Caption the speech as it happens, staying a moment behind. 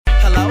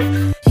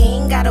He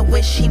ain't gotta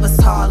wish he was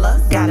taller.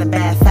 Got a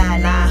bad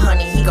 5'9",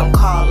 honey, he gon'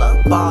 call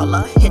her.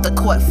 Baller, hit the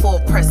court full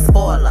press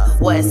spoiler.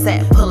 Where it's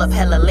at, pull up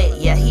hella lit,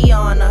 yeah, he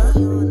on her.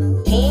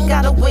 He ain't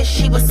gotta wish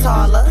he was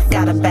taller.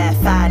 Got a bad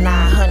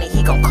 5'9", honey,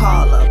 he gon'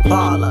 call her.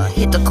 Baller,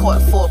 hit the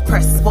court full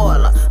press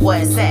spoiler.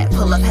 Where it's at,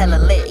 pull up hella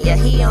lit, yeah,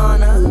 he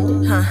on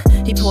her.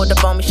 He pulled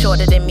up on me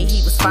shorter than me,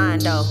 he was fine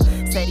though.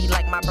 Said he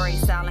liked my brain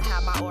style and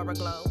how my aura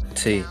glow.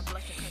 T.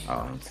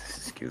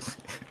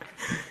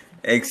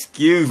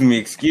 Excuse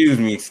me.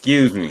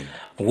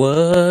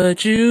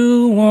 What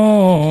you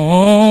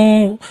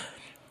want?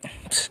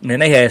 Man,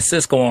 they had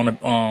Cisco on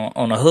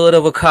the hood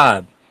of a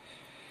car.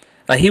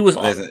 Like he was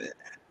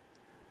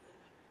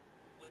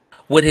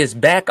with his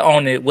back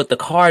on it, with the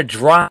car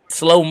dropped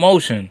slow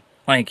motion.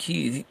 Like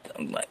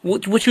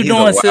what you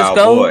doing,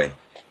 Cisco? Boy.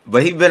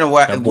 But he been a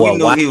while.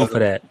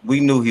 We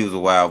knew he was a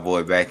wild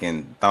boy back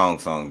in Thong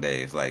Song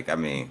days. Like, I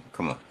mean,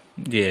 come on.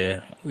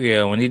 Yeah.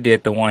 When he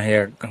did the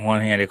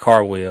one-handed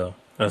cartwheel,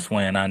 that's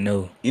when I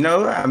knew. You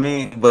know, I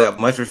mean, but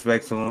much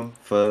respect to him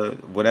for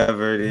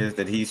whatever it is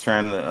that he's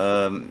trying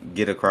to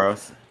get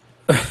across.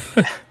 Might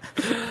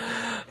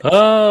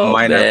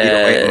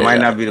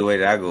not be the way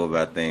that I go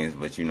about things,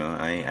 but you know,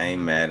 I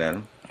ain't mad at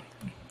him.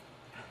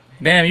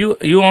 Damn,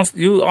 you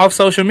off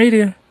social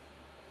media?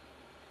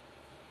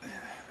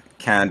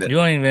 Kinda. You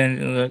ain't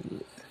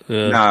even.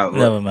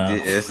 Never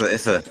mind.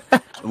 It's a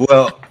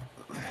well.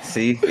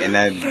 See, and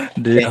that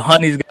the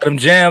honey's got him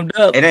jammed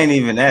up. It ain't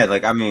even that.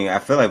 Like, I mean, I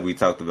feel like we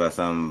talked about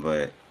something,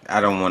 but I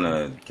don't want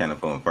to kind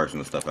of put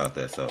personal stuff out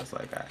there. So it's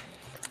like,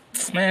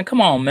 man, come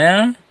on,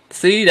 man.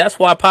 See, that's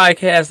why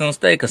podcasts don't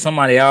stay, because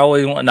somebody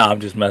always want. No, I'm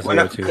just messing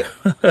with you.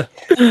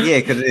 Yeah,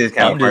 because it is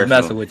kind of personal. I'm just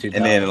messing with you.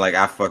 And then, like,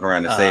 I fuck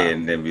around and say it,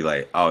 and then be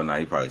like, oh no,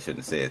 you probably shouldn't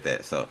have said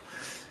that. So.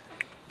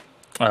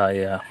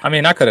 Yeah. I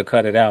mean, I could have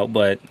cut it out,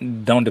 but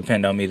don't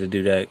depend on me to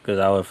do that, because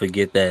I would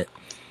forget that.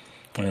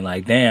 I mean,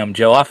 like, damn,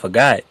 Joe, I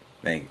forgot.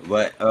 Thank you.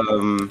 But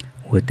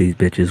what these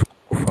bitches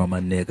from a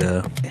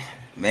nigga?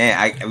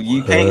 Man,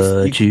 you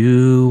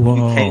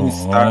can't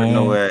start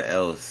nowhere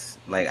else.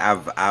 Like,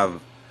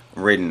 I've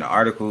written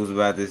articles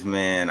about this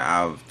man.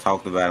 I've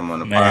talked about him on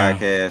the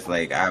podcast.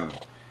 Like,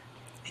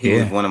 he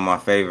was one of my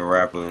favorite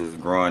rappers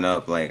growing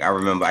up. Like, I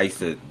remember I used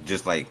to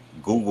just like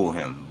Google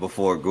him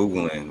before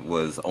Googling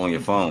was on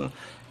your phone.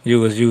 You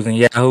was using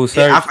Yahoo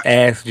search,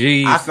 Ask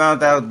Jeeves. I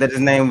found out that his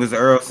name was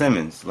Earl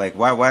Simmons. Like,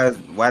 why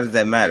does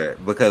that matter?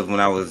 Because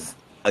when I was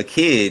a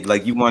kid,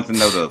 like, you want to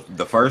know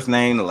the first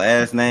name, the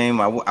last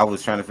name. I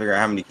was trying to figure out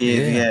how many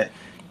kids he had.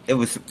 It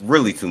was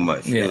really too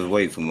much. It was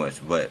way too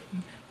much. But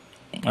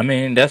I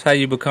mean, that's how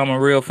you become a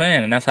real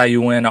fan, and that's how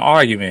you win the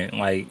argument.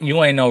 Like,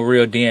 you ain't no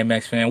real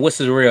DMX fan. What's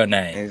his real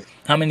name?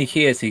 How many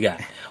kids he got?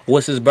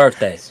 What's his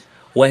birthday?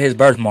 What his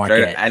birthmark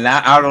at? And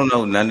I don't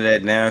know none of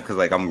that now because,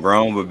 like, I'm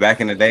grown. But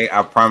back in the day,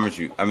 I promise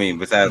you, I mean,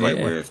 besides like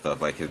weird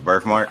stuff like his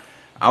birthmark,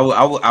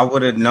 I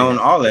would have known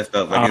all that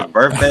stuff, like his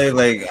birthday.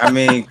 Like, I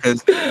mean,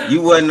 because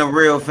you wasn't a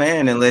real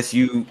fan unless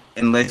you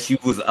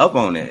was up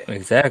on it.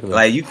 Exactly.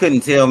 Like, you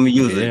couldn't tell me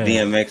you was a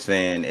DMX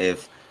fan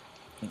if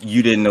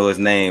you didn't know his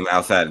name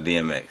outside of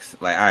DMX.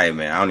 Like, all right,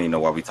 man, I don't even know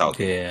why we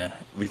talking. Yeah,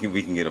 we can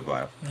get a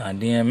vibe.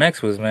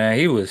 DMX was, man,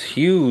 he was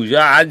huge.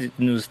 I just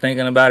was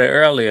thinking about it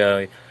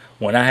earlier.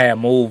 When I had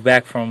moved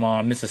back from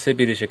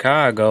Mississippi to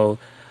Chicago,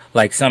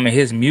 like, some of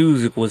his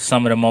music was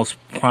some of the most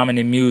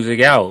prominent music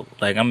out.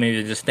 Like, I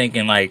mean, just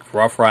thinking like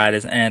Rough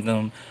Riders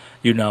Anthem,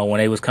 you know, when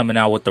they was coming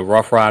out with the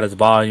Rough Riders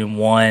Volume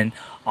 1,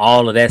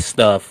 all of that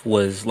stuff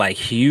was like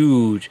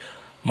huge.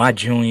 My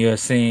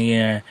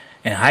senior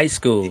in high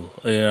school,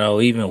 you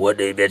know, even What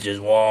They Bitches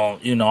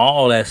Want, you know,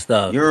 all that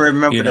stuff. You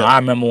remember? You know, I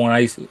remember when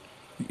I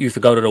used to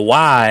go to the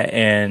Y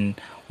and.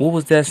 What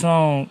was that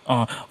song?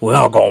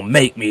 Well, gonna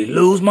make me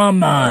lose my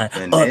mind.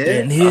 Up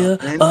in here.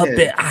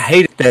 I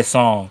hated that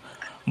song,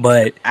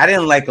 but I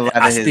didn't like a lot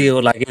of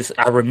his.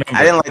 I remember.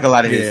 I didn't like a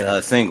lot of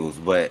his singles,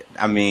 but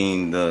I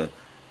mean the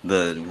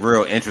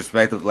real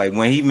introspective, like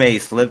when he made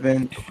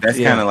Slippin', that's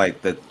kind of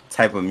like the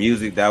type of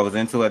music that I was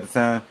into at the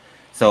time.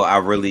 So I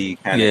really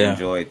kind of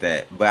enjoyed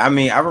that. But I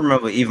mean, I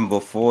remember even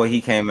before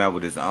he came out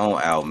with his own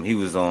album, he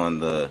was on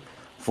the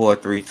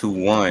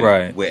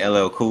 4321 with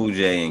LL Cool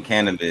J and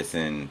Cannabis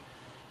and.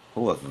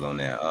 Who else was on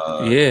there?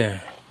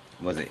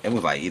 Was it? It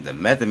was like either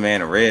Method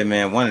Man or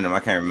Redman, one of them. I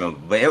can't remember.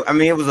 But it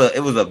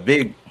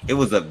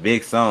was a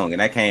big song, and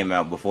that came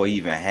out before he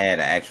even had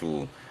an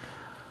actual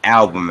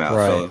album out.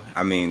 Right. So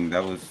I mean,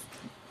 that was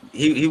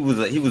he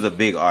was a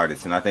big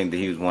artist, and I think that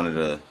he was one of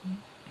the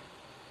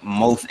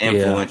most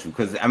influential.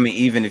 Because I mean,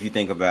 even if you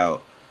think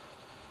about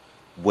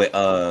what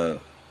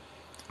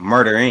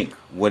Murder Inc.,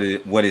 what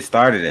it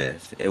started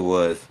as, it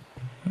was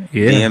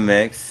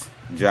DMX,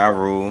 Ja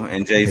Rule,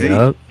 and Jay-Z.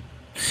 Yep.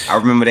 I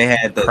remember they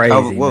had the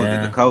cover. What was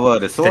it? The cover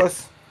of The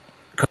Source.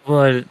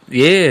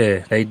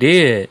 They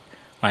did.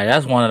 Like,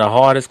 that's one of the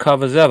hardest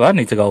covers ever. I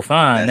need to go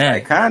find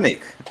that.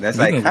 Iconic. That's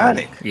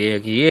iconic.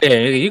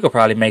 You could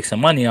probably make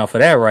some money off of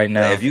that right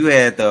now. If you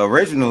had the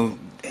original,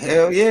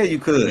 hell yeah, you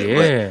could.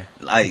 Yeah,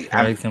 but, like,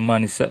 make some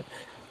money. Sell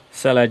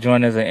that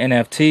joint as an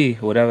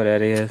NFT, whatever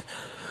that is.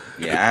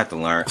 Yeah, I have to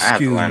learn. I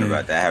have to Excuse learn me.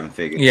 about that. I haven't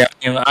figured. Yeah,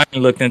 I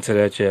ain't looked into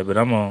that yet, but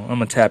I'm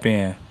gonna tap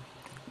in.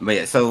 But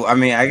yeah, so I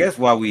mean, I guess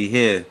while we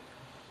here,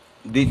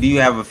 do you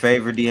have a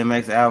favorite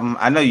DMX album?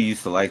 I know you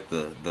used to like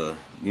the the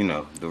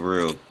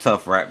real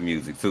tough rap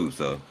music too.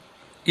 So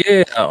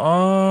Yeah.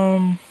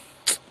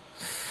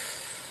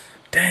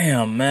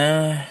 Damn,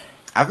 man.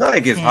 I feel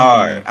like it's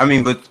hard. I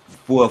mean, but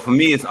for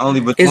me, it's only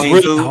It's between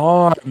really two.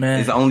 hard, man.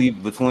 It's only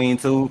between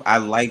two. I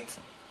liked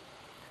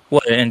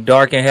What? And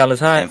Dark and Hell is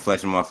Hot. and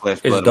Flesh of My Flesh,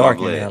 It's Blood of My Dark and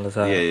Blood. Hell is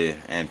Yeah, Hot. yeah,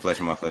 and Flesh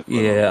of My Flesh,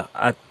 Blood of My Blood.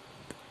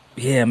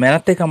 Yeah, man. I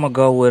think I'm gonna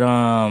go with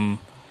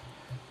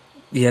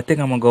Yeah, I think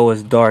I'm gonna go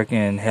with Dark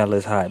and Hell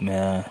is Hot,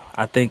 man.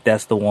 I think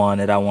that's the one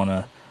that I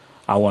wanna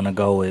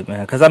go with,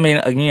 man. Cause I mean,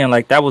 again,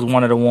 like that was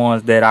one of the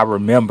ones that I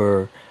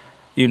remember,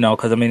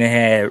 cause I mean, it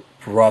had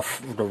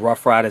the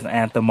Rough Riders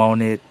anthem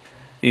on it.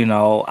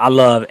 I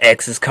love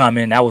X is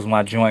Coming. That was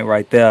my joint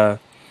right there.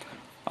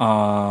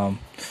 Um,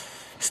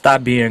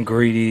 Stop Being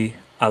Greedy.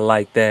 I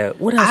like that.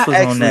 What else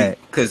was on that?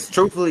 Because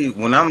truthfully,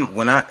 when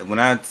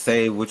I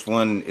say which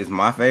one is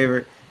my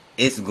favorite,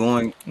 it's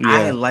going. I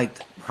Yeah,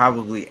 liked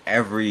probably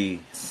every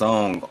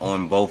song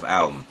on both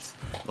albums.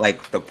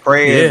 Like the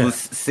prayers yeah, was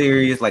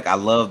serious. Like I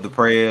love the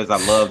prayers. I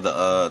love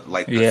the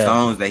like the yeah,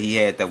 songs that he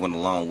had that went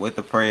along with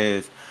the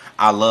prayers.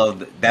 I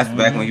loved that's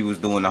back when hmm he was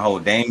doing the whole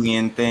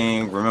Damien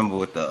thing. Remember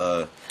with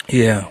the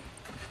yeah,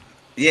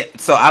 yeah,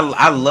 so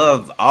I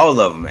love all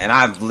of them, and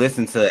I've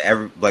listened to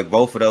every like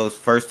both of those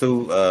first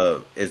two.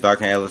 Is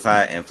Dark and Hell is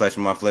Hot and Flesh of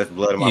My Flesh,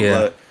 Blood of My yeah,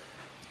 Blood.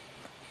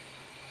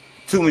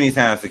 Too many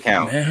times to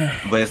count, man.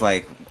 but it's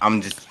like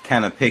I'm just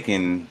kind of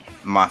picking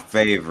my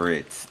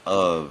favorites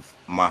of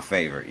my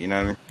favorite. You know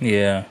what I mean?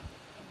 Yeah,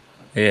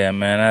 yeah,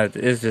 man.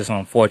 It's just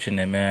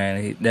unfortunate,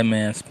 man. That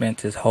man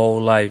spent his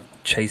whole life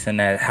chasing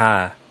that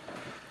high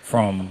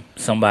from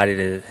somebody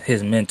that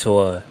his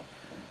mentor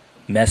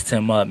messed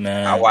him up,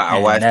 man. I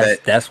And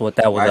watched that's what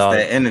that was all.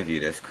 that interview.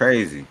 That's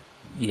crazy.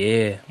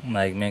 Yeah,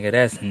 like nigga,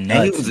 that's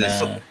And he nuts, was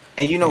man.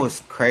 and you know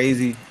what's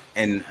crazy?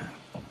 And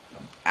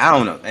I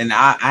don't know. And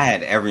I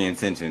had every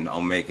intention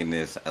on making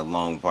this a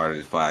long part of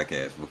this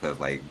podcast because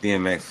like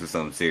DMX was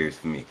something serious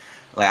for me.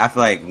 Like I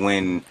feel like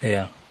when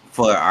Yeah,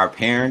 for our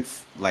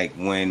parents, like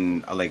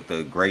when like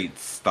the great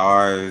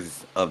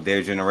stars of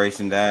their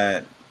generation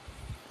died,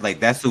 like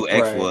that's who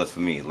X right. was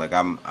for me. Like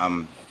I'm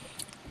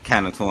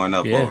kind of torn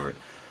up Yeah, over it.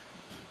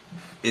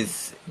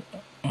 It's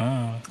uh,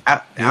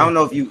 I yeah, don't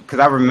know if you because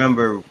I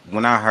remember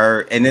when I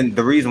heard and then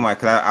the reason why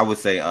because I would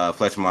say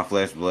Flesh of My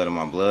Flesh, Blood of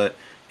My Blood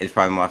is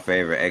probably my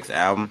favorite X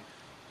album.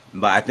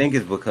 But I think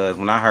it's because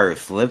when I heard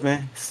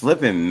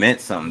Slippin'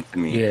 meant something to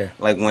me. yeah,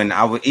 Like when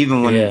I would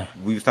even when yeah,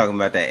 we was talking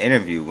about that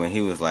interview when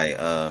he was like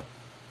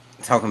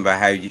talking about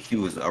how he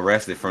was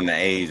arrested from the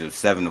age of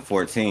 7 to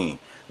 14.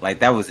 Like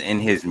that was in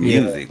his yeah,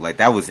 music. Like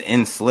that was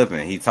in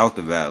Slippin'. He talked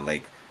about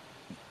like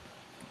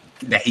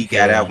that he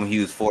got out yeah. when he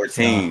was No,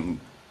 14.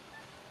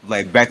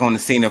 Like back on the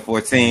scene at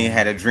 14,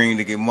 had a dream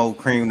to get more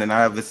cream than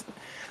I ever.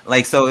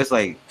 Like so, it's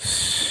like,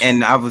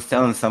 and I was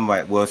telling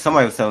somebody. Well,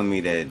 somebody was telling me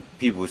that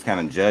people was kind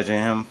of judging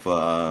him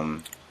for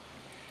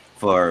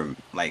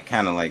like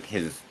kind of like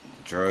his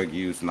drug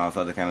use and all this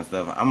other kind of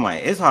stuff. I'm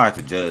like, it's hard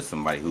to judge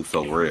somebody who's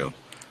so real.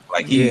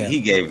 Like yeah,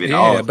 he gave it yeah.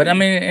 all to But I you.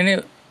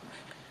 mean,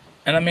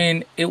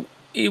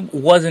 it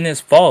wasn't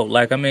his fault.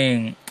 Like I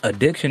mean,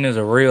 addiction is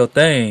a real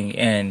thing,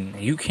 and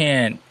you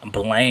can't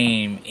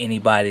blame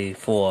anybody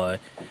for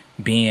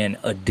being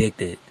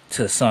addicted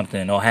to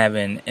something or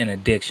having an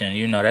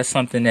addiction. That's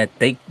something that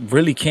they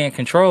really can't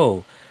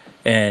control.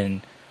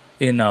 And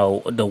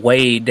the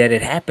way that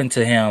it happened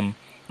to him,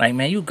 like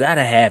man, you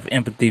gotta have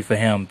empathy for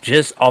him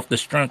just off the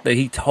strength that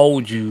he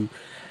told you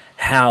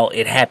how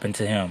it happened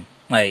to him.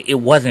 Like it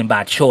wasn't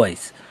by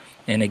choice.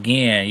 And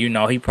again,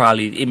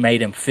 it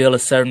made him feel a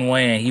certain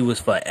way, and he was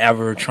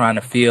forever trying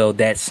to feel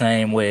that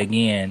same way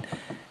again.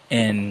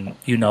 And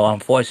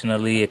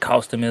unfortunately, it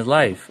cost him his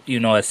life.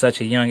 At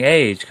such a young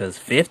age, because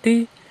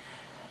 50,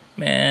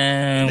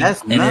 man.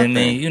 That's And then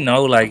nothing.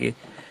 like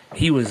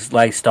he was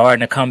like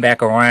starting to come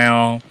back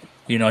around.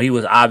 He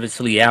was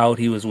obviously out.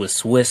 He was with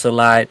Swiss a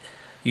lot.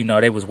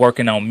 They was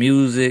working on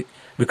music.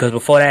 Because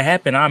before that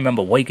happened, I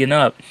remember waking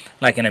up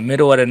like in the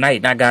middle of the night,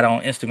 and I got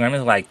on Instagram. It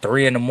was like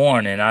 3 in the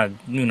morning.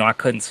 I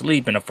couldn't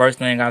sleep, and the first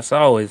thing I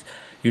saw was,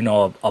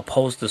 a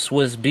post of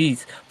Swiss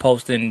Beats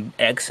posting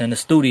X in the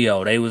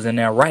studio. They was in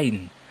there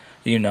writing,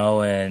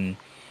 and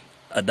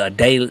a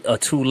day or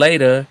two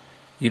later,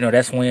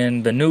 that's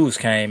when the news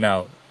came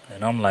out,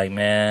 and I'm like,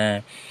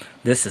 man,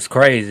 this is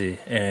crazy,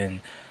 and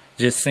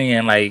just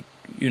seeing like,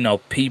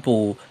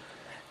 people,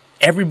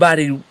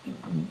 everybody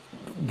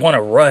want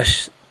to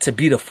rush to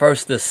be the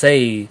first to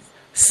say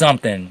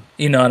something.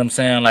 You know what I'm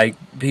saying? Like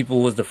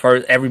people was the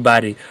first.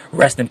 Everybody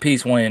rest in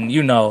peace. When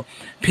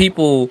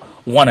people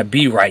want to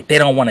be right, they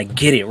don't want to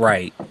get it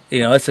right.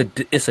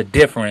 It's a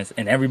difference,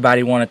 and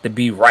everybody wanted to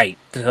be right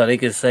so they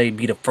could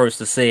be the first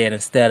to say it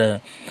instead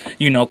of,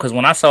 because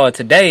when I saw it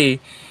today,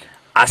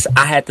 I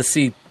had to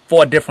see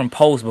 4 different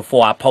posts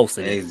before I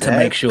posted it to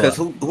make Exactly. Because sure.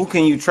 who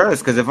can you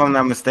trust? Because if I'm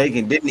not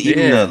mistaken, didn't even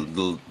Yeah.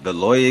 the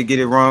lawyer get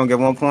it wrong at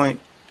one point?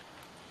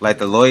 Like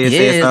the lawyer Yeah,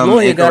 said his something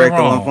lawyer got it incorrect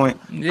at one wrong.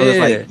 point. So it's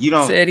Yeah, like you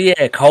don't, said he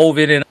had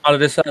COVID and all of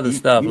this other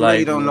stuff. you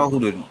really Like, don't know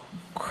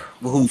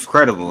who's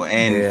credible.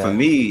 And for yeah,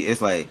 me,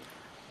 it's like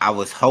I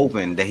was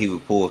hoping that he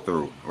would pull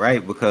through,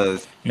 right?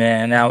 Because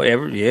man. Now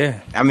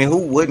yeah. I mean, who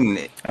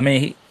wouldn't I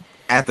mean,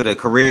 after the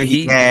career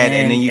he had,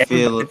 and then man, you everybody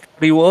feel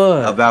thought he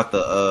was. about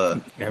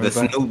the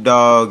Everybody, Snoop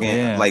Dogg and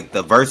yeah, like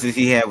the verses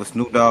he had with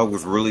Snoop Dogg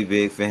was really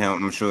big for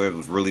him. I'm sure it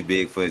was really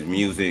big for his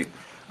music.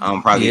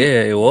 Probably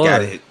yeah, it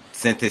got was. it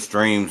sent his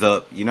streams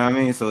up. You know what I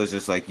mean? So it's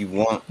just like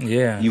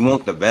Yeah, you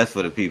want the best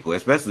for the people,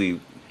 especially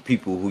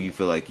people who you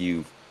feel like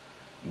you've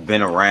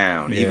been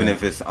around, even yeah,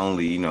 if it's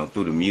only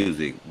through the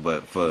music.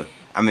 But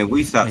I mean,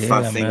 we start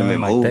yeah, seeing him in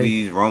man. Like they.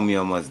 movies.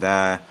 Romeo Must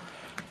Die.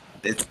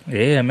 It's,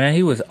 Yeah, man,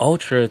 he was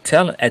ultra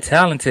a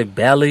talented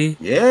belly.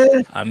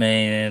 yeah, I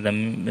mean,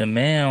 the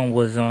man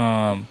was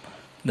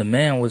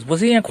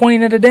he in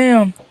Queen of the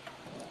Dam?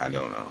 I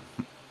don't know.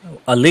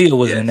 Aaliyah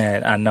was in Yes,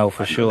 that, I know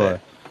for I know that.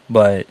 sure.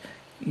 But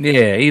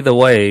yeah, either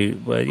way,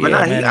 but But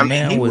yeah, no, man, the I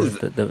mean, man was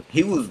the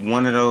he was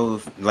one of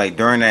those like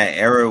during that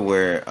era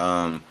where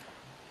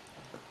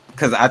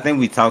because I think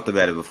we talked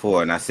about it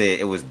before, and I said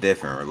it was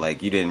different.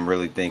 Like you didn't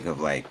really think of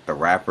like the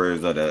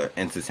rappers or the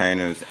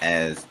entertainers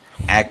as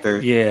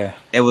actors. yeah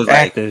It was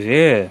like actors.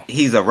 Yeah,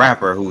 he's a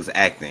rapper who's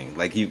acting.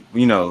 Like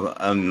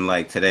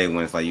unlike today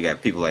when it's like you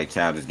got people like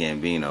Childish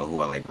Gambino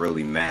who are like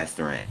really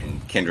mastering,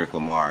 and Kendrick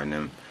Lamar and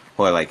them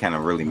who are like kind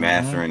of really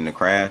mastering the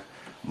craft.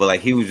 But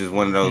like he was just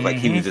one of those, like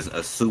he was just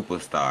a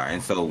superstar,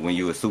 and so when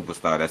you're a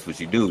superstar, that's what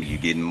you do. You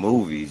get in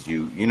movies,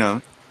 you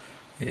know.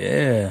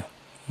 yeah.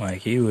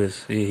 Like he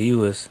was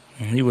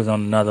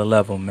on another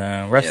level,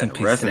 man. Rest Yeah, in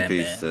peace to that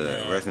man.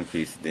 rest in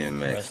peace to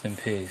DMX. Rest in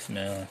peace,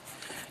 man.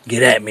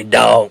 Get at me,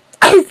 dog.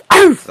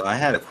 So I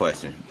had a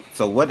question.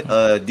 So what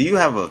do you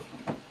have a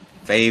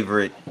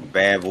favorite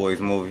Bad Boys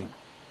movie?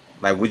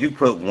 Like would you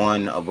put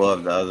one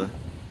above the other?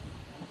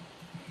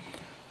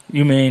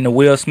 You mean the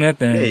Will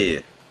Smith Yeah, and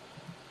yeah.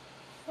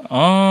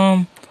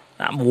 um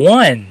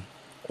one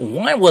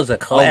was a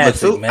Oh, but classic,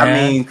 two. I man.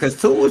 mean, because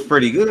two was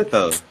pretty good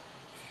though.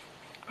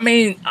 I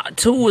mean,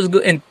 two was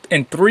good,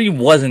 and three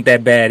wasn't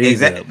that bad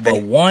either. Exactly.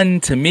 But one,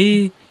 to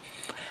me,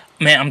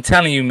 man, I'm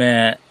telling you,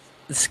 man,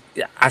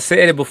 I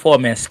said it before,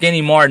 man.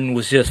 Skinny Martin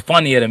was just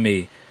funnier to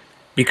me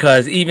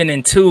because even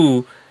in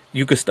two,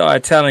 you could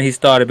start telling he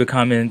started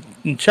becoming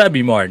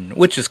Chubby Martin,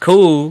 which is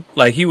cool.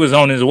 Like he was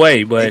on his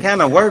way, It but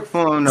kind of worked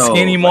for him though.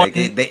 Skinny Like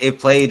Martin, it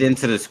played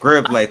into the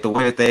script, like the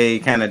way that they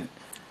kind of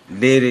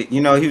did it.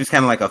 You know, he was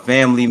kind of like a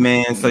family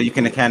man, so you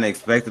can kind of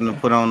expect him to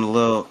put on a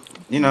little.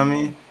 You know what I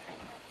mean?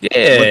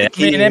 With yeah, the I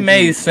mean that kids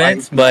made and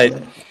sense, wife and all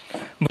that.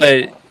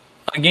 but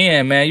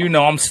again, man, you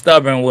know I'm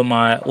stubborn with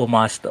my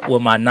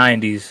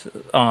 '90s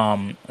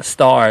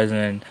stars,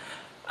 and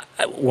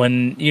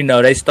when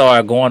they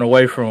start going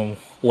away from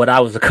what I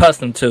was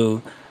accustomed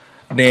to,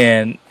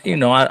 then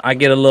I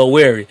get a little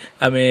weary.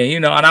 I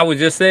mean, and I was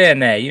just saying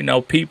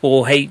that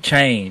people hate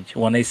change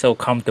when they so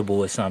comfortable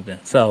with something.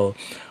 So,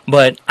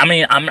 but I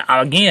mean,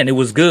 again, it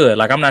was good.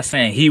 Like I'm not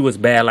saying he was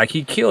bad. Like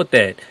he killed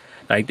that.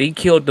 Like they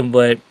killed them,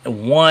 but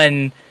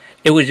one,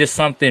 it was just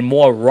something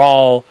more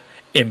raw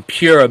and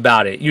pure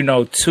about it.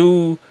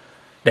 Two,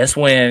 that's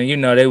when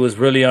they was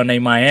really on their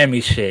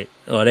Miami shit,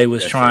 or they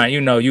was That's true. trying.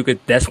 You could.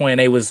 That's when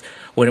they was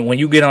when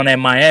you get on that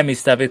Miami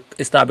stuff, it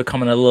started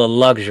becoming a little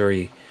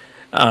luxury.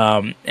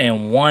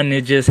 And one,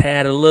 it just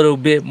had a little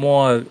bit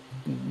more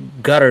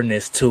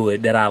gutterness to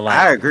it that I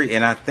like. I agree,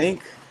 and I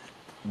think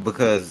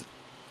because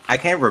I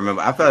can't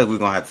remember. I feel like we're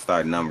gonna have to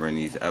start numbering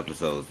these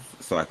episodes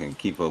so I can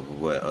keep up with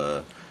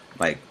what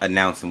like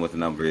announcing what the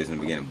number is in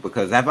the beginning.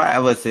 Because have I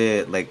ever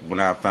said like when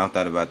I found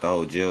out about the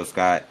whole Jill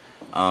Scott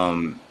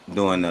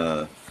doing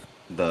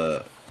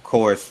the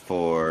chorus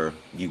for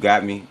 "You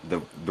Got Me,"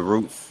 the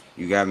Roots,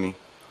 "You Got Me,"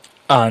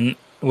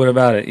 What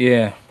about it?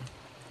 Yeah,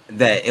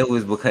 that it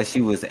was because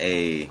she was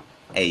a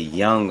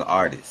young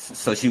artist,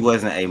 so she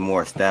wasn't a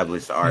more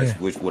established artist, yeah.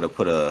 which would have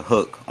put a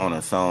hook on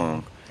a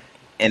song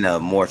in a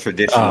more Oh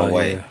traditional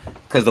way. yeah,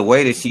 Because the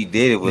way that she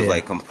did it was yeah,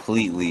 like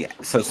completely.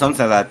 So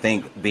sometimes I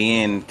think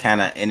being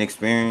kind of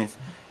inexperienced,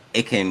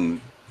 it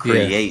can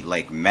yeah. create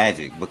like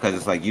magic because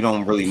it's like you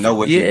don't really know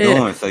what you're Yeah,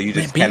 doing, so you man,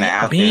 just kind of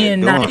out there being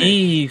doing it.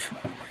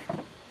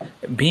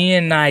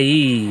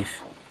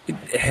 naive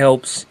it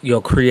helps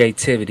your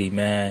creativity,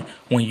 man.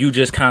 When you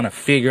just kind of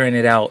figuring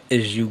it out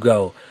as you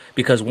go,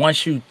 because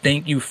once you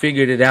think you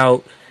figured it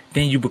out,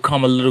 then you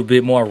become a little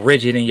bit more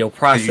rigid in your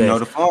Because you know process.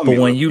 the But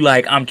when formula. you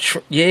like,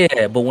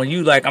 but when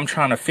you like, I'm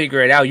trying to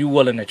figure it out, you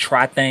willing to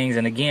try things,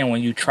 and again,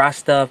 when you try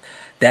stuff,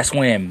 that's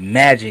when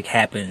magic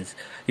happens.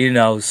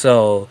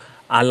 So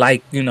I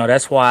like,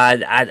 that's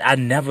why I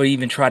never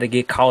even try to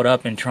get caught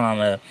up in trying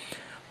to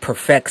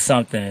perfect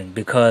something,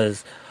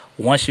 because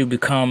once you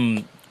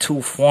become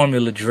too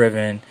formula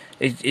driven,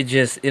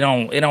 it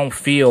don't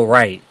feel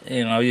right.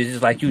 It's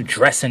just like you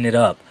dressing it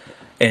up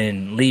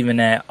and leaving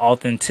that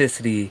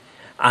authenticity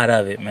out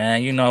of it,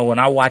 man. When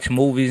I watch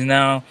movies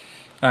now,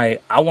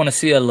 like I want to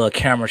see a little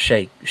camera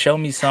shake. Show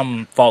me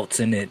some faults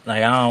in it.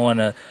 Like I don't want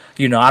to,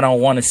 I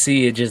don't want to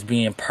see it just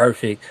being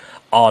perfect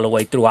all the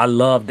way through. I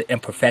love the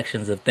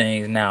imperfections of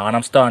things now, and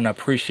I'm starting to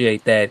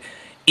appreciate that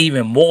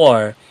even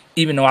more.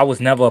 Even though I was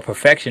never a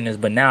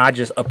perfectionist, but now I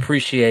just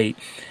appreciate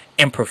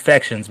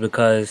imperfections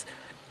because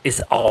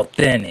it's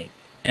authentic,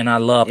 and I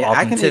love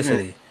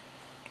authenticity.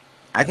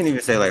 I can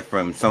even say like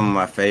from some of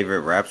my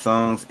favorite rap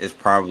songs, it's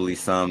probably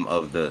some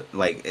of the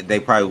like they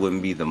probably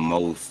wouldn't be the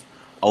most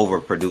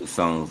overproduced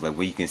songs, like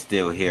where you can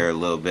still hear a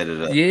little bit of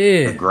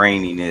the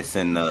graininess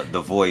and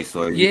the voice,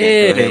 or you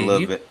can still hear a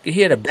little bit. You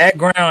hear the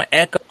background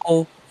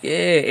echo. Yeah,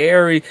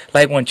 airy.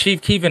 Like when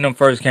Chief Keef and them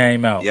first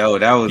came out. Yo,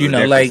 that was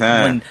like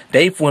time.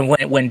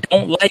 when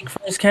Don't Like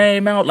first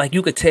came out, like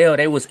you could tell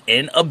they was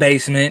in a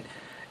basement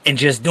and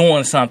just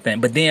doing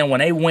something. But then when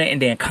they went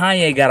and then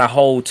Kanye got a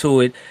hold to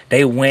it,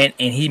 they went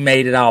and he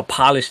made it all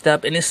polished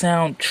up and it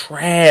sound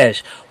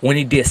trash when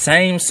he did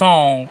same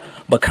song,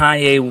 but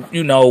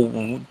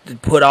Kanye,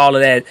 put all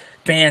of that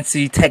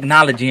fancy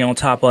technology on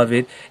top of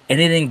it, and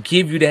it didn't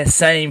give you that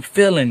same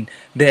feeling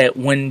that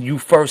when you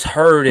first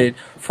heard it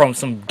from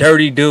some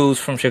dirty dudes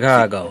from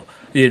Chicago.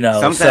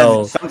 Sometimes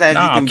you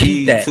can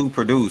be too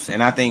produced,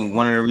 and I think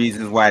one of the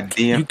reasons why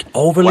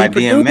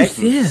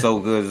DMX was so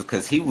good is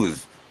because he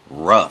was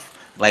rough.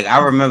 Like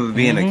I remember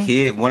being a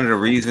kid, one of the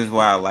reasons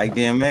why I like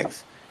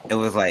DMX, it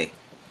was like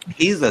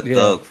he's a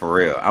thug for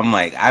real. I'm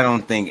like, I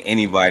don't think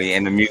anybody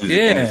in the music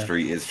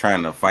industry is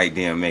trying to fight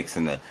DMX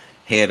in the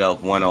head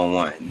up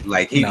 1-on-1.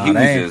 Like he was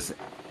just.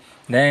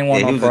 They ain't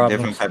want no problems. A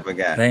different type of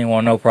guy. They ain't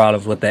want no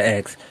problems with the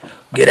X.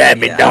 Get at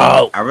me,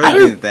 dog. I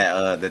really think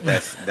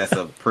that's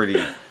a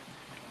pretty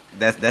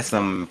that's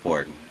something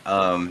important.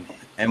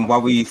 And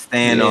while we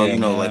stand on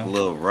like a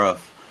little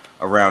rough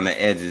around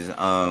the edges,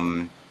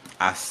 I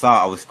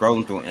was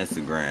scrolling through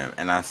Instagram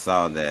and I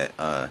saw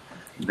that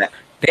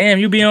damn,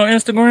 you be on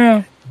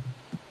Instagram?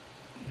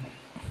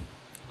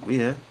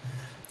 Yeah.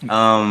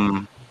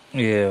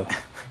 Yeah.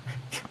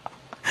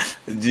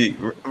 Gee,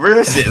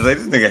 real shit. Like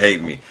this nigga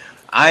hate me.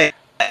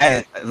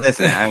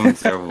 Listen. I'm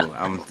terrible.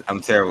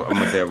 I'm terrible.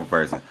 I'm a terrible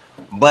person.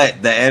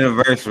 But the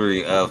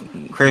anniversary of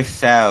Chris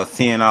Childs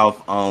teeing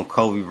off on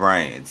Kobe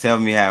Bryant. Tell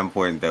me how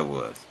important that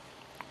was.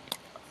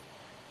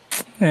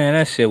 Man,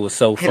 that shit was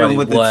so funny. Hit him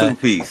with the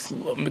two-piece.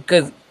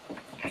 Because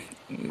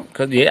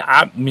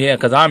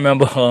I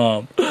remember,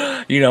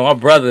 my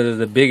brother is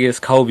the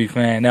biggest Kobe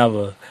fan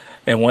ever.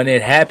 And when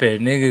it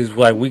happened, niggas,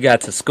 like, we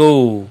got to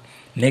school,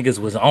 niggas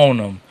was on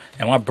him.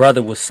 And my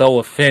brother was so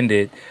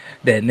offended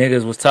that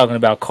niggas was talking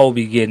about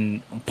Kobe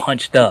getting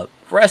punched up.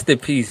 Rest in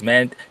peace,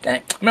 man.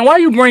 Man, why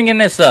you bringing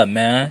this up,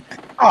 man?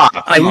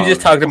 We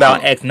just talked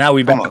about X. Now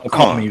we back on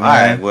Kobe, man. All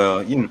right,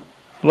 well,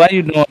 why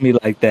you doing me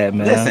like that,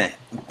 man? Listen,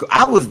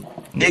 I was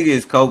big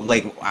as Kobe.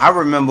 Like, I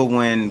remember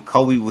when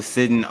Kobe was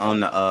sitting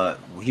on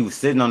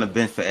the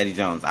bench for Eddie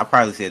Jones. I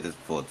probably said this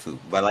before too,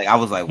 but like I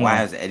was like,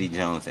 why is Eddie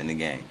Jones in the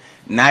game?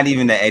 Not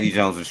even that Eddie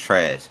Jones was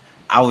trash.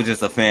 I was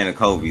just a fan of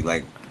Kobe.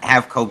 Like,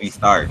 have Kobe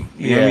starting.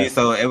 You know what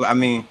I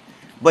mean? So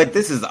but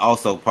this is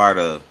also part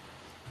of,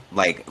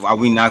 like, are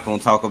we not going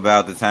to talk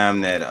about the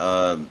time that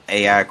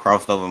AI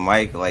crossed over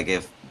Mike? Like,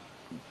 if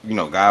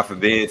God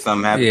forbid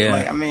something happened. Yeah.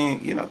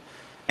 Like,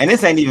 and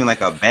this ain't even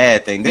like a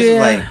bad thing. This is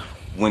like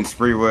when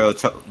Spreewell,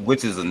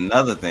 which is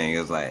another thing.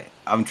 Is like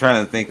I'm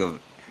trying to think of.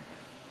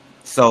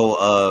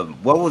 So,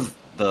 what was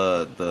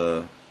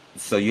the?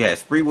 So you had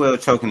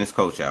Spreewell choking his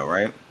coach out,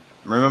 right?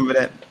 Remember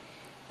that?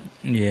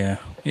 Yeah,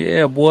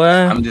 boy.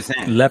 I'm just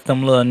saying. Left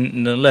them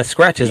little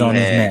scratches on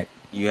his neck.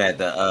 You had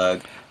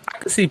the. I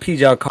could see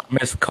PJ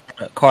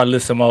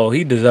Carlissimo.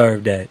 He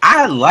deserved that.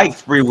 I like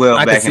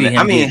Spreewell back in the.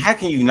 How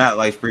can you not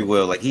like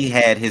Spreewell? Like, he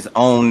had his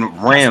own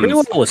rims.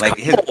 Spreewell was like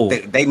cold.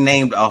 They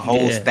named a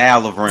whole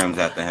style of rims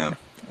after him.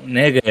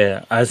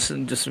 Nigga,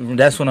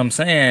 that's what I'm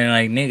saying.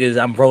 Like,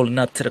 niggas, I'm rolling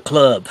up to the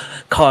club.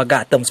 Car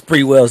got them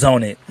Spreewells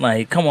on it.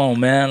 Like, come on,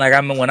 man. Like,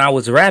 when I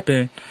was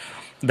rapping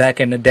back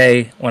in the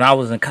day, when I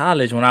was in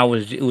college,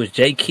 it was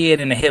J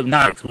Kidd and the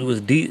Hypnotics. We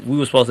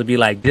were supposed to be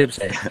like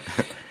Dipset.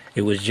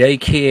 It was J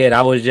Kidd,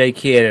 I was J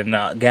Kidd, and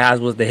guys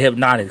was the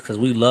Hypnotics because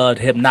we loved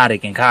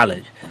Hypnotic in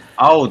college.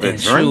 Oh, the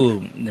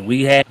drink? Shoot,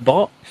 we had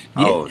bought.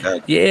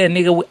 Yeah,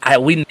 nigga. I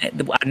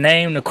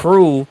named the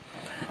crew.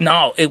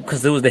 No,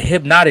 because it was the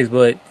Hypnotics,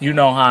 but you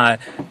know how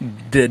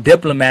the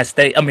Diplomats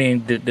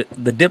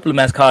the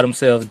Diplomats called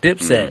themselves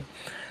Dipset. Mm-hmm.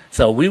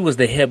 So we was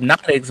the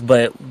Hypnotics,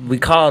 but we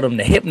called them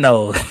the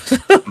Hypnos.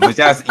 But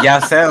y'all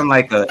sound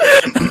like a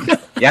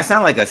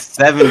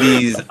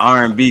 70s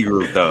R&B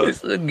group though.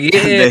 The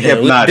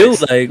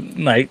Hypnotics.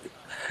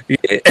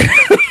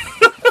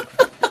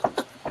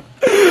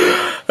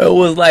 It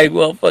was like,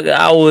 well, fuck,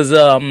 I was,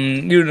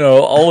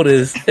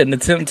 oldest in the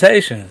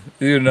Temptations.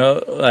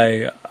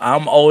 Like,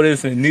 I'm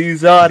oldest and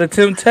these are the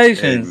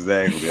Temptations.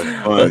 Exactly.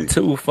 That's funny.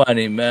 Too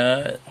funny,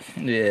 man.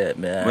 Yeah,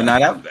 man. But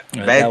now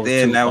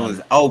that was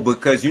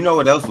because you know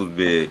what else was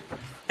big,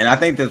 and I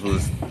think this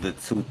was the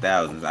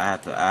 2000s. I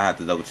have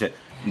to double check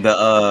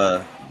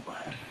the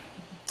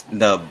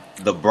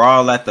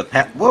brawl at the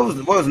what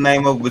was the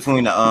name of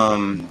between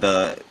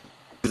the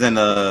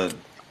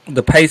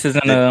Pacers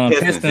and the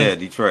Pistons? Yeah,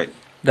 Detroit.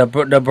 The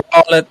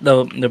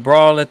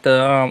brawl at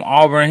the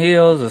Auburn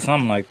Hills or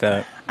something like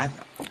that.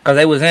 Because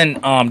they was in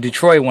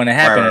Detroit when it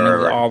happened, and it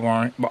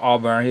was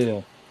Auburn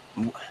Hill.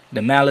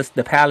 The Malice at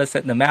the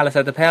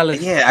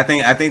Palace. Yeah, I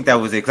think that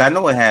was it. Cause I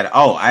know it had.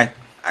 Oh, I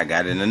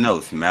got it in the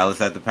notes.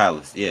 Malice at the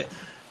Palace. Yeah.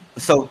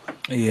 So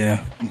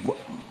yeah,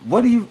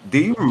 what do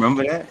you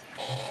remember that?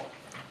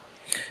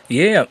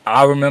 Yeah,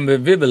 I remember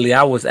it vividly.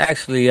 I was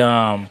actually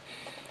I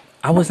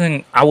was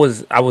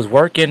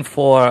working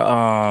for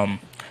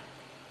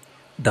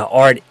the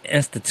Art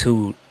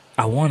Institute.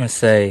 I want to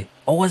say,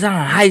 or was I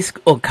in high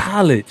school or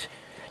college?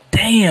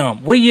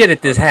 Damn, what year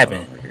did this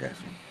happen?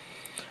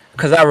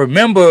 Because I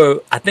remember,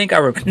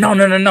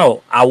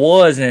 no. I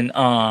was in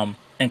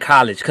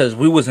college because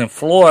we was in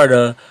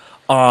Florida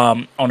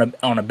on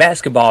a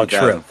basketball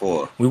trip.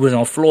 We was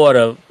in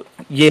Florida.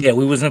 Yeah,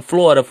 we was in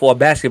Florida for a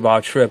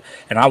basketball trip,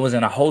 and I was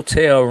in a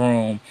hotel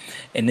room,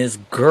 and this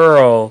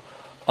girl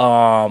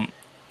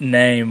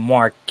named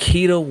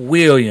Marquita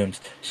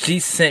Williams, she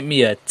sent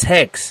me a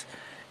text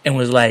and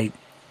was like,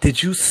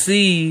 "Did you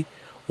see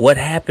what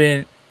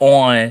happened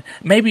on,"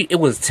 maybe it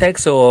was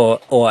Tex or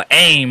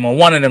AIM or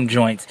one of them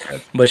joints,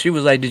 but she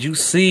was like, "Did you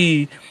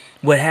see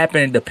what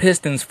happened at the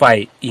Pistons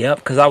fight?" Yep,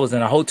 because I was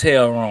in a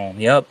hotel room.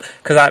 Yep,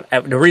 because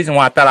the reason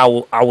why I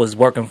thought I was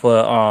working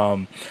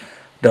for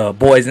the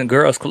Boys and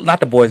Girls Club, not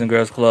the Boys and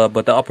Girls Club,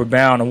 but the Upper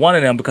Bound, and one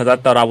of them, because I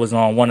thought I was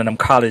on one of them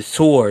college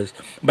tours,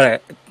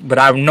 but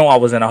I know I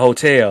was in a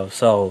hotel.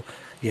 So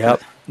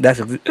yep,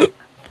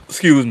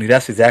 excuse me,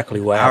 that's exactly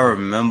what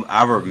happened.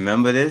 I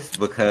remember this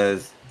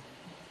because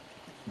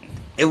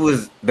it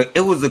was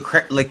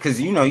because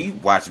you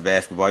watch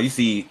basketball, you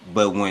see,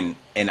 but when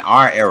in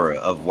our era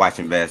of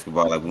watching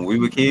basketball, like when we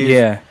were kids,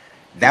 yeah,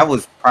 that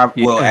was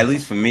probably at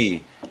least for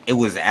me, it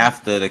was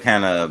after the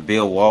kind of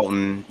Bill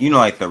Walton,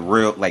 like the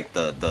real, like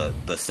the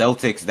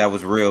Celtics, that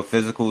was real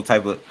physical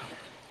type of.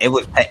 It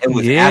was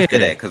after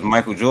that, because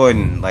Michael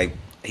Jordan, like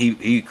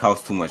he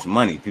cost too much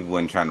money. People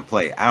wasn't trying to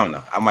play. I don't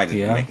know. I might just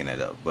be making that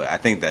up, but I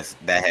think that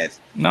has.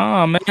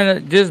 No,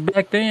 man. Just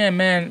back then,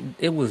 man,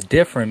 it was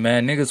different,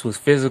 man. Niggas was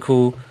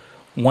physical.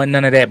 Wasn't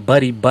none of that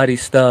buddy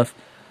stuff.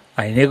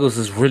 Like, niggas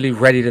was really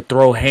ready to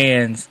throw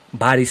hands,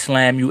 body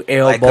slam you,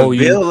 elbow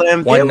you.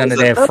 Wasn't none of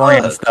that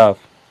friend stuff.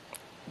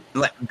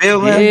 Like Bill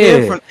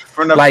Lamb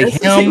from the like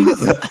him,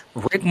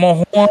 Rick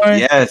Mahorn,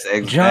 yes,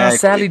 exactly. John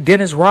Sally,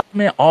 Dennis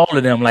Rodman, all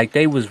of them. Like,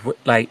 they was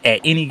like at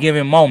any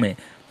given moment.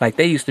 Like,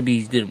 they used to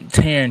be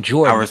tearing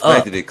Jordan. I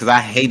respected it because I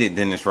hated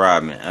Dennis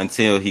Rodman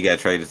until he got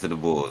traded to the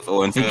Bulls,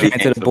 or until he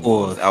came to the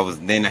Bulls. I was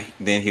then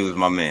he was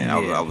my man.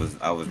 Yeah.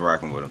 I was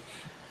rocking with him.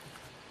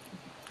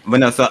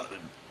 But no, so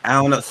I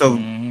don't know. So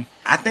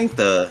I think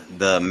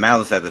the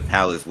Malice at the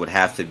Palace would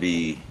have to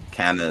be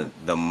kind of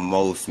the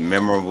most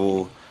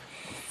memorable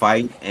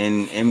fight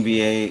in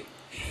NBA.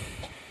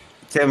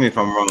 Tell me if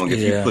I'm wrong if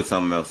you put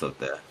something else up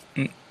there.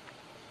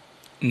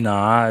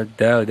 Nah,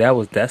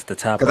 that's the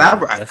top.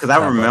 Because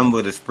I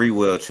remember the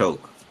Sprewell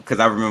choke. Because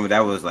I remember that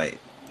was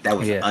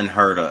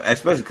unheard of,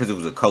 especially because it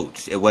was a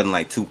coach. It wasn't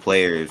like two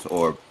players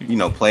or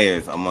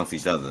players amongst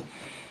each other.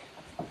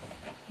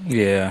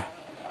 Yeah,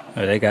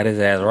 they got his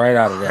ass right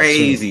out of that.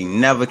 Crazy,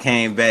 never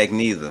came back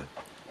neither.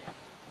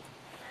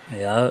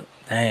 Yeah,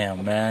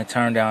 damn man,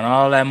 turned down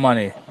all that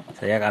money.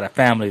 Say I got a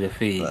family to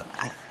feed,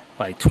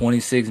 like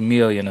 $26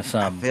 million or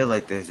something. I feel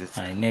like there's just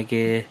like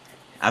nigga.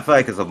 I feel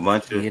like it's a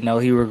bunch of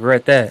he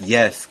regret that.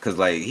 Yes, because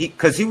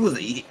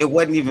it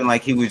wasn't even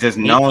like he was just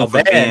known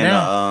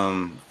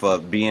for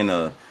being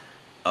a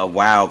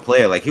wild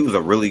player. Like, he was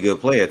a really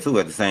good player too.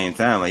 At the same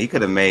time, like, he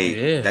could have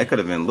made that could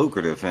have been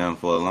lucrative for him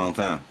for a long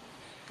time.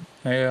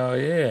 Hell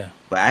yeah!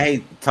 But I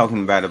hate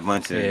talking about a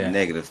bunch of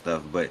negative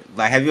stuff. But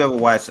like, have you ever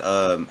watched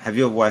the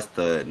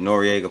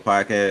Noriega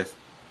podcast?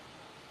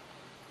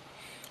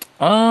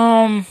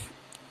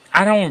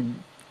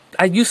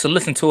 I used to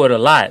listen to it a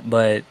lot,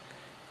 but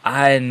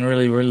I hadn't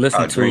really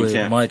listened to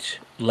it much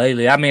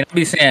lately. I mean, I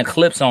be seeing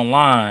clips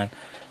online.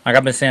 Like,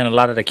 I've been seeing a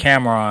lot of the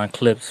Cameron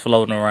clips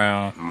floating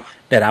around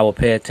that I will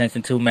pay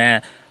attention to,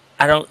 man.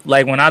 I don't,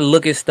 like, when I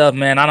look at stuff,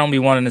 man, I don't be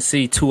wanting to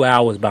see 2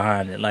 hours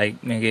behind it.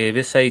 Like, nigga, if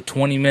it say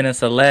 20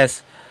 minutes or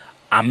less,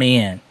 I'm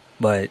in.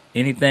 But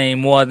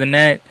anything more than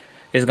that,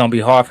 it's going to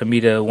be hard for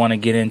me to want to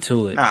get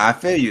into it. Nah, I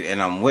feel you,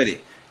 and I'm with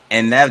it.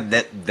 And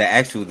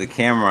the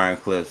Cameron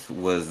clips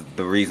was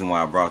the reason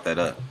why I brought that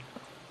up.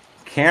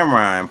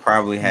 Cameron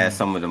probably has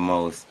some of the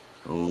most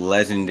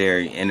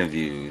legendary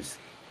interviews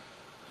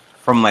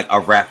from like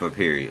a rapper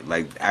period.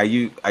 Like, are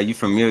you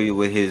familiar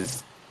with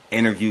his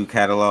interview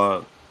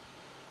catalog?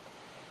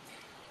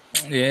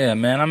 Yeah,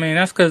 man. I mean,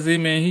 that's because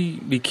he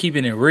be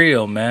keeping it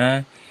real,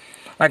 man.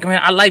 Like, man,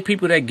 I like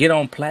people that get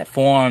on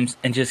platforms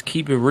and just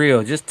keep it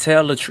real. Just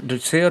tell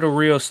the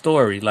real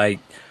story. Like,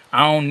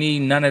 I don't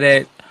need none of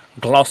that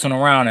glossing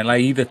around it.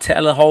 Like, either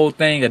tell the whole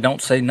thing or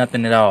don't say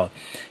nothing at all.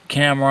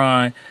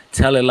 Cameron,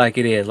 tell it like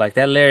it is. Like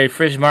that Larry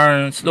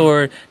Fishburne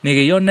story,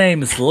 nigga, your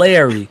name is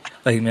Larry.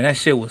 Like, man, that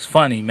shit was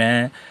funny,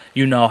 man.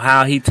 You know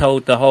how he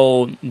told the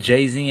whole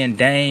Jay-Z and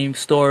Dame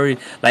story.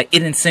 Like, it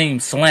didn't seem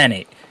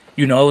slanted.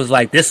 You know, it was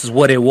like this is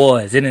what it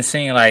was. It didn't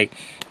seem like,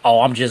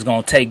 oh, I'm just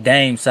gonna take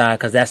Dame's side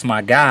because that's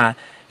my guy.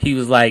 He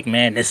was like,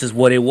 man, this is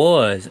what it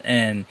was,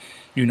 and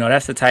you know,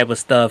 that's the type of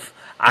stuff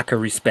I could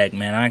respect,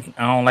 man.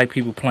 I don't like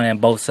people playing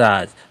both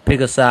sides. Pick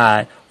a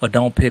side or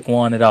don't pick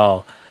one at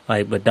all.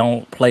 Like, but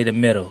don't play the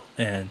middle.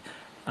 And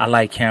I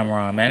like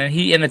Cameron, man, and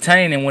he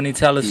entertaining when he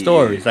tell his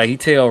stories. Like he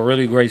tell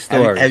really great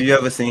stories. Have you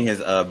ever seen his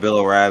Bill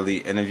O'Reilly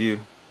interview?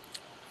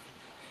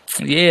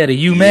 Yeah, the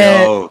You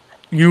Mad? Yo,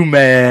 You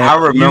Mad? I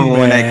remember You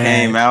when that Mad.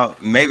 came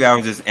out. Maybe I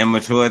was just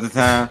immature at the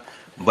time,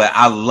 but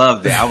I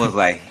loved it. I was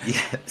like,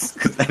 yes,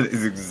 because that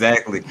is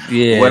exactly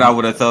Yeah. what I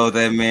would have told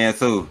that man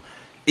too.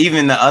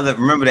 Even the other,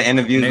 remember the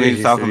interviews when he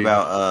was talking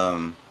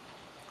about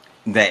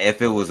that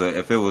if it was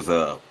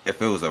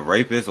a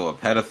rapist or a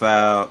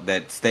pedophile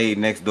that stayed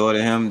next door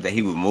to him, that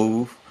he would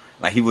move.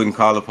 Like he wouldn't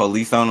call the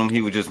police on him,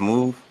 he would just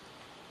move.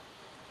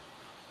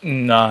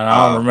 No,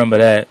 I don't remember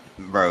that.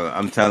 Bro,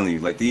 I'm telling you,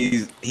 like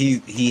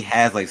he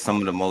has like some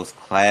of the most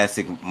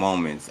classic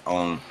moments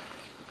on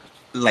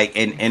like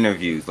in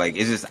interviews. Like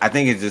it's just, I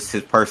think it's just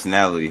his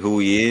personality, who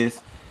he is.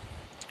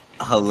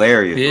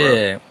 Hilarious,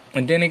 Yeah,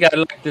 and then he got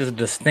like this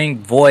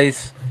distinct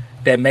voice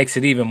that makes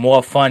it even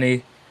more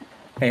funny.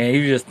 And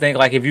you just think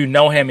like if you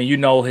know him and you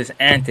know his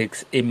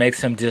antics, it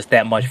makes him just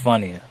that much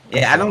funnier.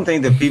 Yeah, I don't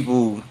think that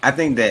people. I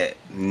think that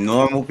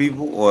normal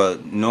people or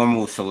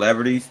normal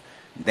celebrities,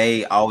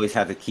 they always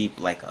have to keep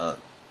like a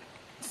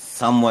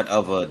somewhat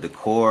of a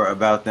decor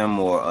about them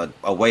or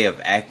a way of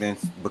acting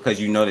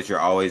because you know that you're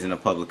always in the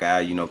public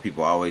eye. You know,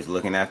 people are always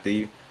looking after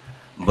you.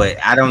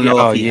 But I don't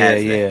know if he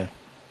has that.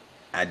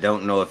 I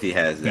don't know if he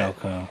has that.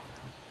 Okay.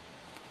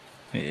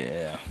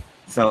 Yeah.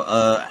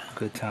 So,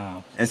 good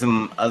time. And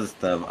some other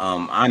stuff.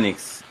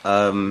 Onyx.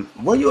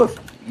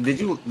 Did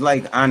you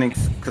like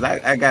Onyx? Because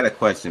I got a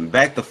question.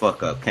 Back the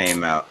Fuck Up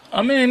came out.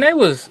 I mean, they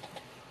was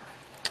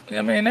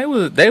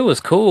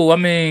cool. I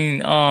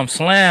mean,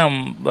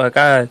 Slam, like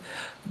I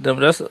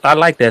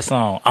like that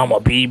song. I'm a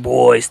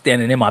B-boy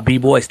standing in my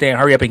B-boy stand.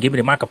 Hurry up and give me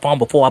the microphone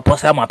before I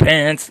bust out my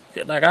pants.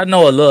 Like I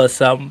know a little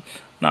something.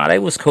 Nah, they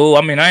was cool.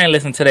 I mean, I ain't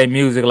listen to their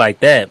music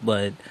like that,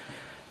 but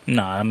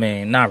nah, I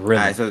mean, not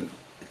really. All right, so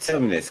tell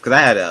me this, because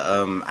I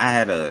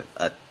had a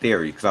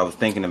theory, because I was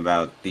thinking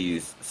about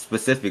these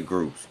specific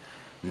groups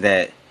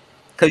that,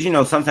 because you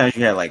know sometimes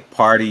you have like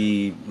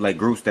party like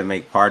groups that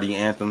make party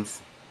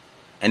anthems,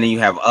 and then you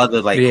have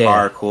other like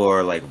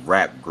hardcore like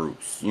rap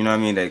groups. You know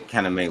what I mean? That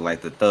kind of make like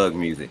the thug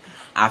music.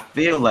 I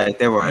feel like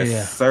there were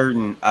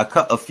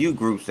a few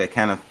groups that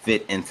kind of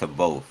fit into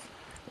both.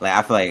 Like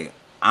I feel like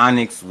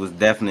Onyx was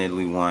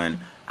definitely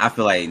one. I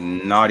feel like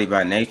Naughty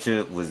by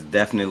Nature was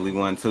definitely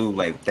one too.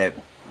 Like that.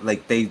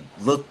 Like they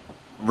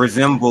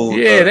resemble.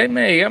 Yeah, they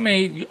made. I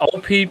mean,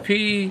 OPP,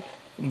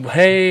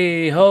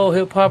 Hey Ho,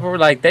 Hip Hop.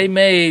 Like they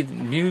made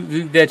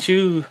music that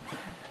you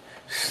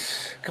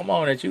come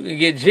on, that you can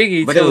get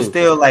jiggy. But to. It was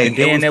still like. And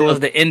then there was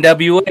the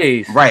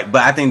NWAs. Right,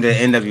 but I think the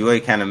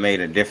NWA kind of made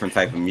a different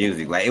type of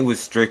music. Like it was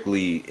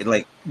strictly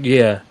like.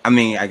 Yeah. I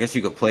mean, I guess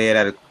you could play it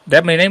at a.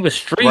 That mean they was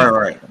street.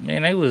 Right.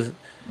 Man, they was.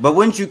 But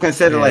wouldn't you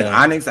consider like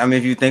Onyx? I mean,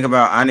 if you think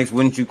about Onyx,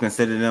 wouldn't you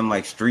consider them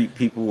like street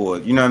people, or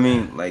you know what I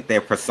mean, like their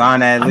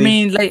persona? At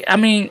least?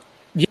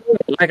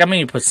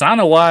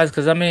 Persona wise,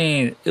 because I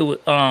mean, it was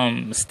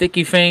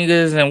Sticky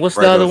Fingers and what's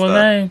the other one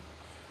name?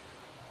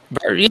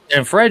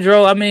 And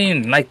Fredro. I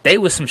mean, like they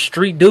was some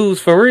street dudes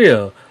for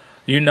real,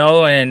 you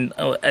know. And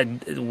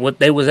what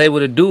they was able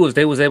to do is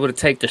they was able to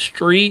take the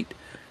street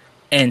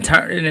and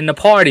turn it into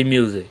party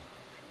music.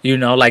 You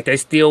know, like they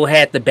still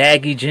had the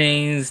baggy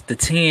jeans, the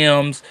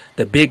Timbs,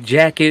 the big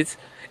jackets,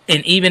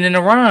 and even in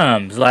the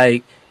rhymes,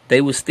 like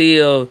they was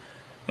still,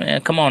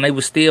 man, come on, they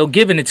was still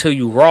giving it to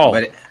you raw,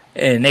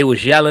 and they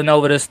was yelling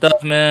over the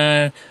stuff,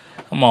 man.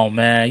 Come on,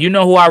 man. You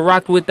know who I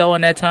rocked with though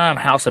in that time?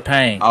 House of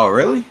Pain. Oh,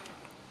 really?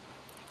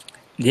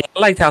 Yeah, I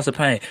liked House of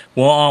Pain.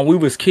 Well, we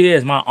was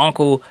kids. My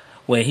uncle,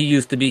 when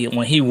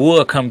he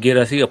would come get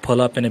us, he'd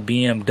pull up in a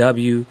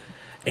BMW.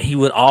 And he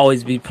would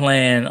always be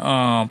playing,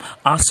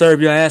 I'll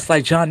serve your ass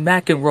like John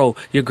McEnroe.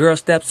 Your girl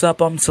steps up,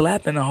 I'm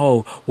slapping the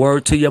hoe.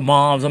 Word to your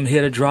moms, I'm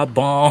here to drop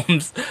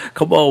bombs.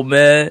 Come on,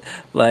 man.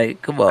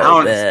 Like, come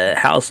on, man.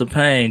 House of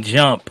Pain,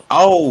 Jump.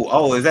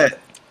 Oh, is that?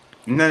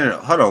 No.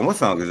 Hold on. What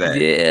song is that?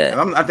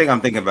 Yeah. I think I'm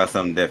thinking about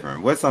something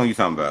different. What song you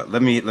talking about?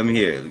 Let me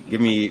hear it.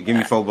 Give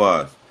me 4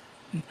 bars.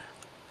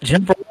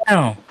 Jump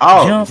around.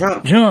 Oh,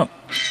 jump.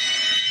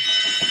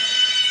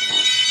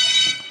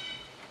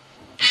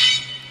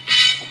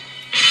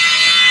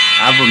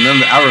 I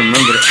remember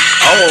that.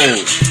 Oh,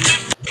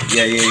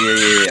 yeah.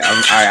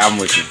 I'm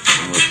with you.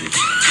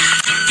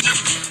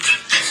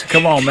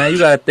 Come on, man. You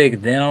gotta think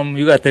of them.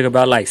 You gotta think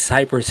about like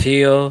Cypress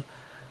Hill.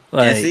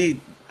 Like,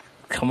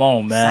 come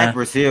on, man.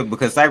 Cypress Hill,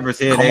 because Cypress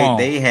Hill,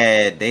 they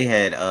had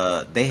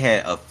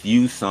a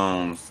few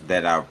songs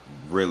that I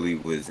really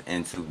was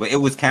into, but it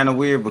was kind of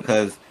weird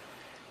because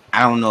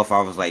I don't know if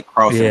I was like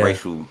crossing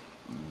racial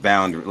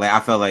boundary. Like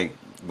I felt like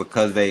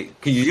because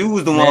you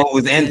was the one who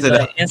was into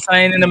the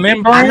Insane in the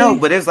Membrane. I know,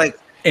 but it's like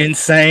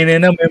Insane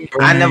in a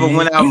I never membrane.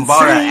 went out and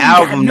bought an Insane, got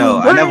album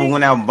no though. I never brain.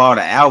 went out and bought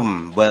an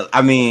album, but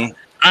I mean,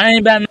 I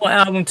ain't about no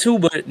album too,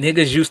 but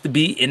niggas used to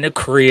be in the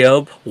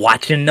crib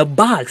watching the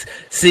box.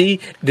 See,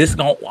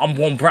 I'm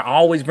gonna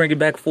always bring it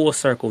back full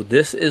circle.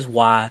 This is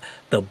why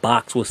the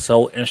box was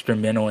so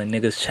instrumental in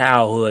niggas'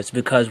 childhoods,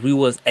 because we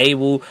was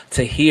able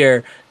to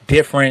hear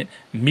different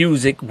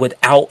music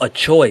without a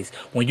choice.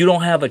 When you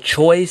don't have a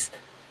choice,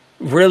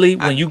 really,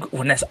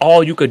 when that's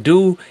all you could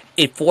do,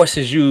 it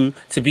forces you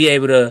to be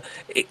able to.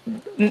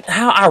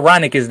 How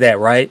ironic is that,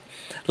 right?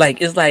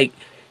 Like, it's like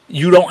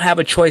you don't have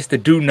a choice to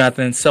do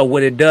nothing. So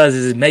what it does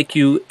is it make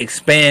you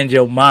expand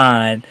your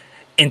mind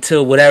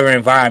into whatever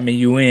environment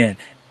you in.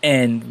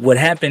 And what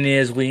happened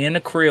is we in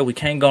the crib, we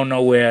can't go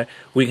nowhere.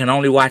 We can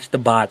only watch the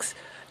box,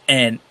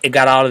 and it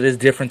got all of this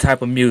different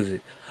type of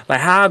music.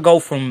 Like how I go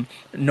from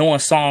knowing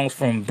songs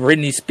from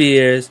Britney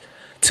Spears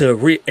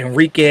to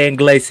Enrique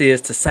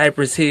Iglesias to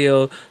Cypress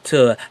Hill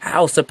to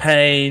House of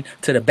Pain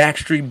to the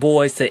Backstreet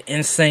Boys to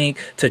NSYNC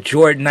to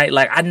Jordan Knight.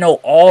 Like I know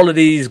all of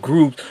these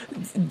groups,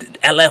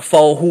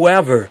 LFO,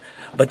 whoever,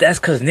 but that's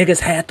because niggas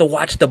had to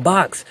watch the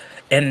box,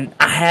 and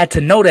I had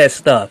to know that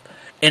stuff.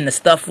 And the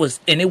stuff was,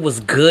 and it was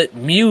good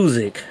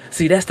music.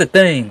 See, that's the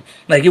thing.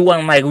 Like, it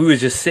wasn't like we was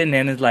just sitting there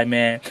and it's like,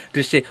 man,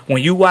 this shit.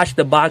 When you watch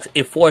the box,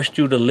 it forced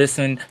you to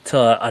listen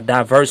to a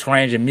diverse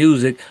range of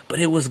music, but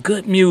it was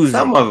good music.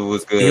 Some of it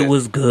was good. It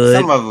was good.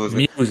 Some of it was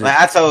music. Good. Like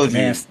I told you,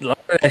 man,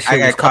 I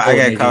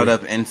got caught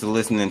up into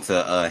listening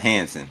to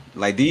Hanson.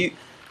 Like, do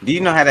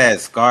you know how that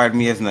scarred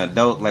me as an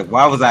adult? Like,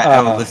 why was I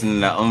ever listening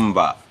to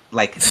Bop?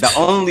 Like, the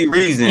only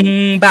reason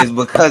is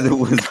because it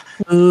was.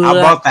 I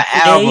bought the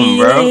album,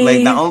 bro.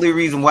 Like, the only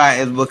reason why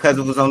is because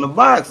it was on the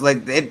box.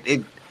 Like,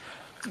 it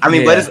I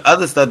mean, but it's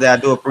other stuff that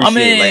I do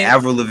appreciate. Like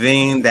Avril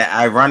Lavigne, that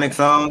ironic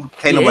song.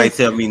 Can't nobody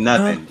tell me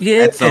nothing.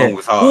 That song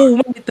was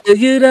hard.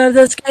 You know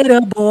the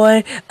skater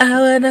boy.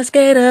 I was a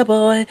skater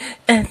boy.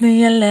 And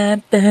me a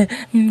lap.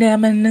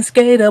 I'm a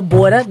skater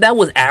boy. That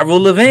was Avril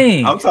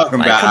Lavigne. I'm talking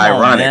about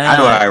ironic. I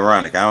know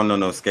ironic. I don't know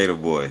no skater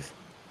boys.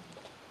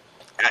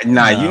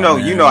 Nah, you know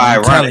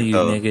ironic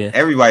though. Nigga.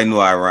 Everybody knew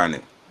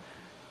ironic.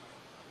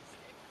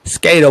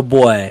 Skater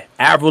boy,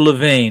 Avril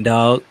Lavigne,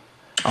 dog.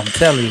 I'm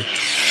telling you.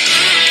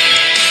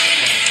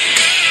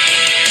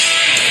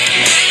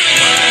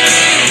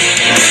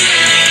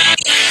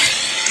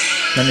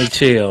 Let me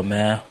chill,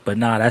 man. But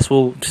nah, that's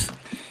what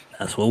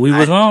we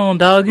was on,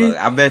 doggy. Look,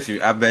 I bet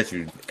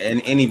you,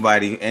 and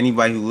anybody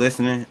who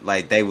listening,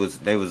 like they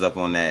was up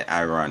on that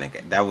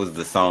ironic. That was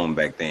the song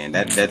back then.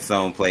 That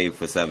song played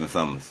for 7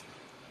 summers.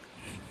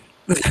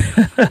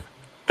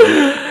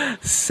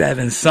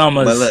 7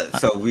 summers. But look,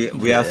 so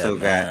we also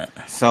got.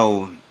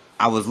 So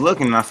I was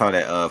looking, and I saw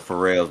that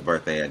Pharrell's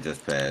birthday had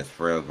just passed.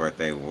 Pharrell's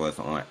birthday was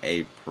on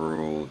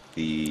April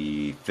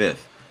the 5th.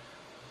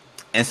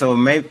 And so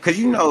maybe because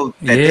you know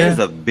that there's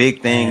a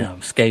big thing. Damn,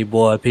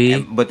 Skateboard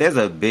P. But there's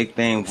a big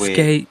thing with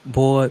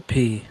Skateboard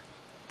P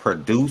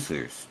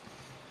producers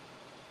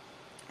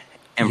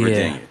in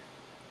Virginia.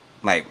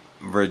 Like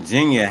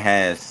Virginia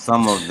has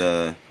some of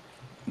the,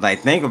 like,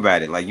 think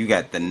about it. Like you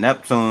got the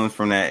Neptunes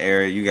from that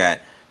area. You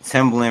got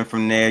Timbaland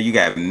from there. You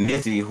got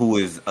Missy, who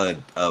is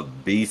a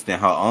beast in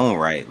her own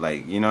right.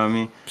 Like, you know what I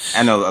mean?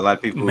 I know a lot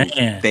of people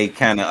they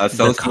kind of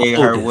associate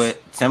her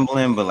with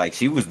Timbaland, but like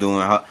she was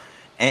doing her.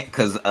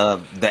 Because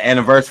the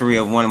anniversary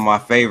of one of my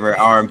favorite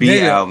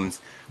R&B albums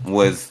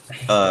was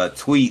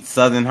Tweet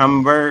Southern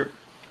Hummingbird.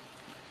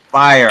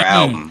 Fire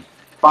album.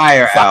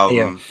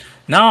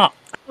 No, I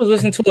was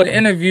listening to an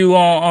interview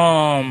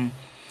on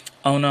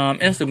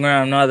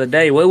Instagram the other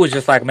day. Well, it was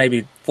just like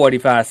maybe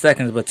 45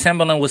 seconds, but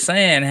Timbaland was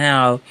saying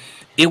how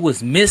it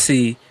was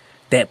Missy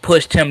that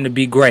pushed him to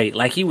be great.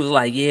 Like he was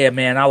like, yeah,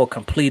 man, I would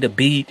complete a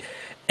beat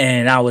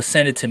and I would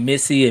send it to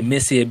Missy, and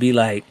Missy would be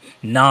like,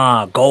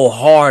 nah, go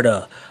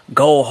harder.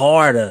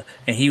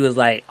 And he was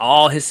like,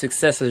 all his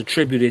success is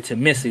attributed to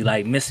Missy.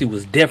 Like Missy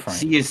was different.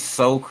 She is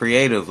so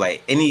creative.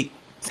 Like any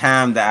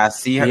time that I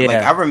see her, like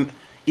I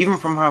even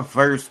from her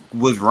first,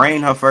 was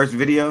Rain her first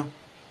video?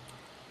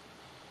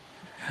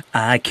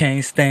 I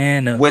can't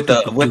stand up. With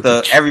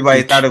the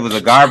everybody thought it was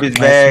a garbage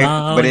bag,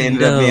 but it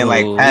ended up being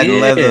like patent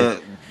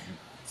leather.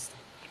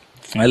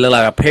 It looked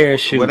like a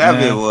parachute.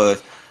 Whatever it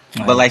was.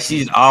 But like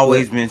she's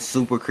always been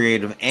super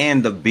creative,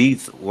 and the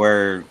beats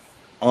were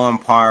on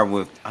par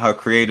with her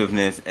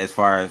creativeness as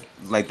far as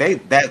like they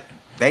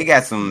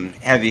got some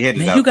heavy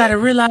hitters. Man, you gotta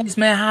realize,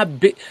 man, how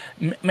big,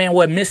 man,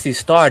 what Missy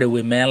started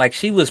with, man. Like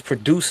she was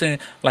producing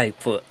like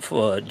for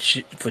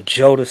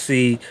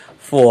Jodeci,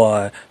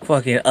 for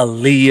fucking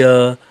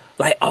Aaliyah,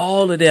 like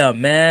all of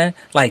them, man.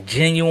 Like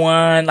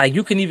Genuine, like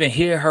you can even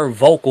hear her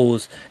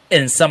vocals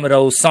in some of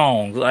those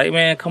songs. Like,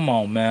 man, come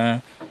on,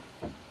 man.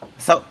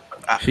 So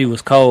she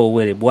was cold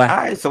with it, boy. All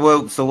right, so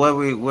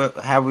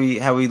how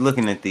we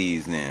looking at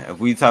these then? If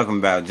we talking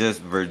about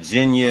just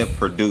Virginia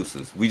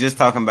producers, we just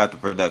talking about the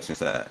production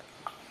side.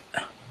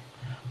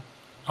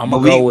 But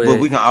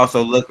we can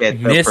also look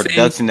at the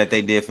production that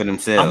they did for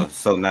themselves,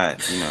 so not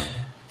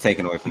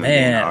taking away from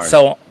the artist.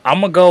 So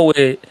I'm gonna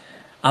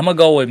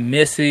go with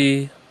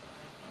Missy,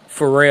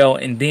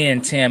 Pharrell and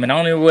then Tim. And the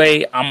only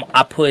way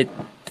I put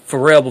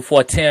Pharrell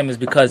before Tim is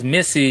because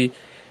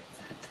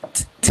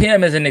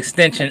Tim is an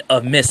extension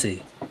of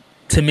Missy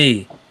to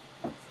me.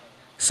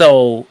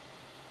 So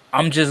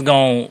I'm just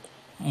gonna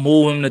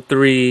move him to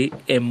 3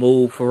 and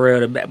move Pharrell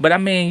to back. But I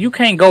mean, you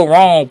can't go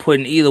wrong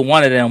putting either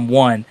one of them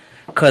 1,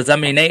 because I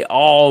mean they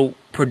all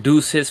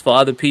produce hits for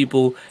other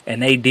people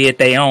and they did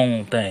their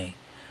own thing.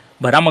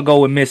 But I'm gonna go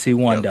with Missy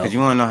 1 though. Because you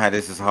want to know how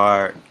this is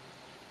hard.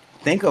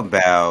 Think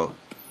about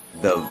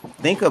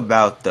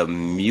the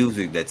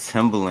music that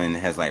Timbaland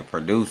has like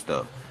produced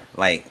though,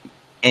 like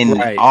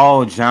in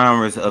all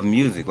genres of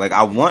music. Like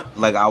I want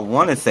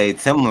to say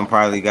Timbaland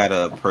probably got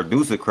a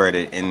producer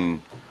credit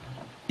in,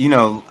 you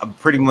know,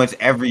 pretty much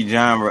every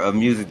genre of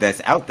music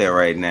that's out there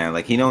right now.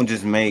 Like he don't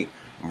just make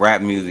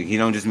rap music. He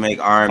don't just make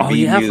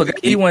R&B music. I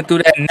forgot he went through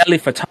that Nelly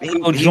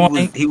Furtado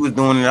joint. He was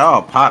doing it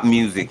all. Pop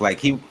music. Like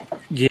he.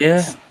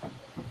 Yeah.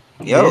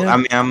 I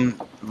mean,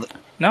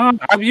 No,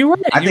 you're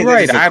right. I think you're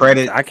right.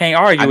 I can't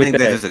argue with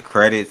that. I think that's a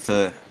credit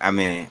to. I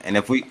mean, and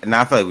I feel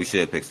like we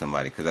should pick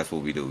somebody because that's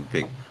what we do.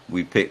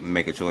 We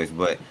make a choice.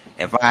 But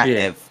if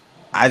I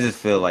just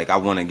feel like I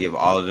want to give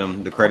all of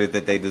them the credit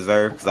that they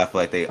deserve because I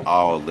feel like they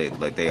all lit,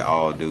 like they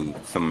all do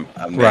some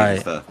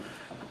amazing stuff.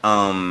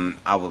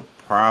 I would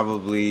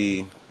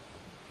probably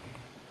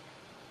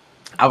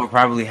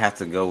have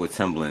to go with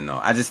Timbaland though.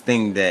 I just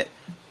think that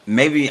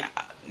maybe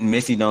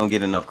Missy don't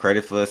get enough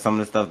credit for some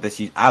of the stuff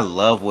that I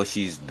love what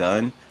she's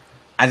done.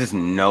 I just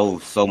know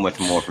so much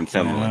more from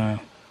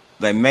Timbaland.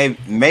 Like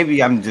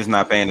maybe I'm just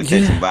not paying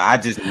attention, but I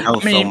just know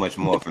so much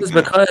more from Timbaland.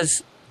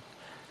 Because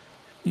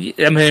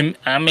I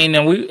mean,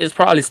 and it's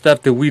probably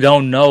stuff that we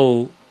don't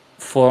know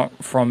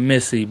from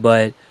Missy,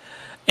 but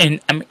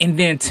and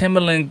then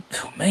Timbaland,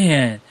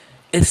 man,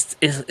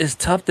 it's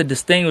tough to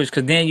distinguish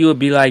because then you would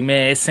be like,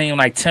 man, it seemed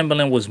like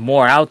Timbaland was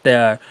more out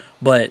there.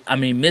 But I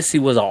mean, Missy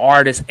was an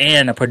artist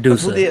and a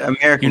producer. Who did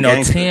American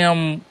Gangster?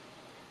 Tim,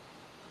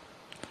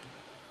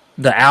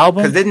 the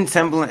album.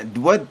 Because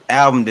what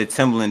album did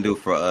Timbaland do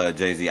for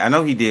Jay-Z? I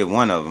know he did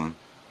one of them.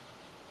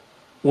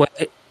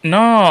 What?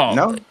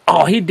 No.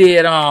 Oh, he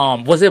did.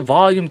 Was it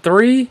Volume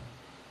 3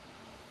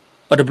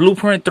 or the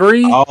Blueprint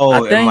 3? Oh, I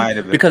think it might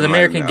have been. because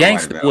American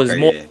Gangster was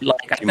more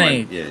like I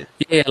think.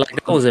 Like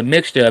that was a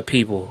mixture of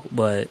people,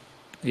 but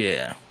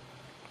yeah.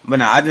 But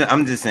no,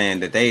 I'm just saying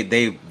that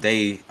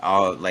they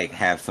all like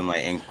have some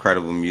like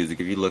incredible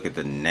music. If you look at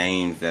the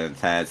names that are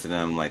attached to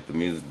them, like the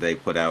music they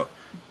put out,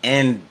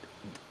 and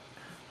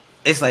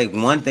it's like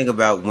one thing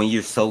about when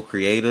you're so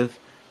creative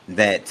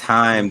that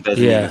time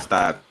doesn't even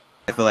stop.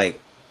 I feel like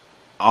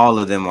all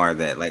of them are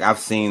that. Like I've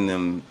seen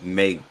them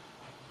make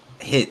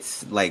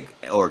hits like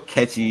or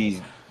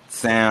catchy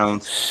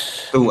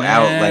sounds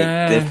throughout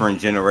like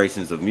different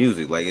generations of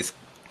music. Like it's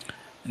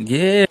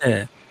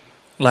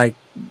like,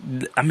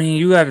 I mean,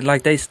 you got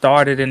like they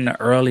started in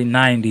the early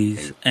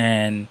 90s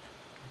and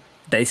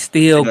they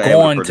still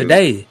going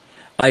today.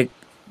 Like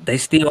they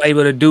still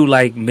able to do,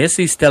 like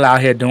Missy's still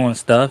out here doing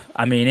stuff.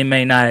 I mean, it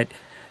may not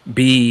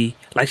be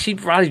like she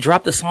probably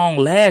dropped a song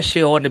last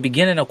year or in the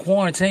beginning of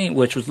quarantine,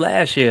 which was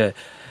last year.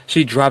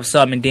 She dropped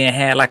something and then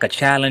had like a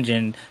challenge,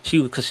 and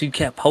she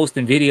kept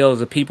posting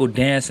videos of people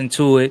dancing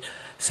to it.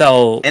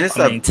 So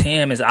I mean,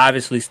 Tim is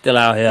obviously still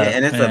out here. Yeah,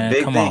 and it's a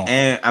big thing.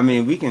 And I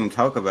mean, we can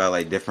talk about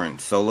like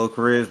different solo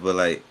careers, but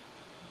like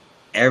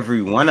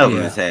every one of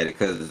them has had it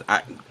because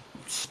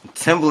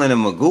Timbaland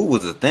and Magoo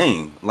was a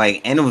thing,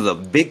 like, and it was a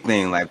big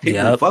thing. Like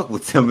people fuck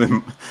with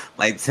Timbaland,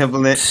 like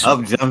Timbaland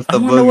up jumps the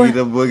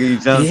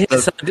boogie jumps.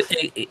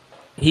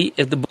 He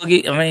the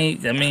boogie.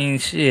 I mean,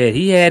 shit.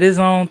 He had his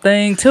own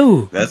thing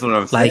too. That's what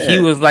I'm saying. Like he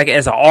was like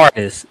as an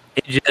artist,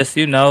 it just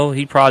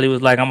he probably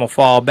was like I'm gonna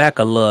fall back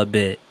a little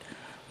bit,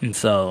 and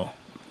so.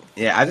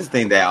 Yeah, I just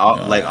think that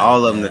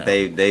all of them that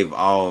they've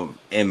all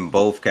in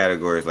both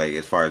categories, like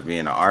as far as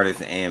being an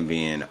artist and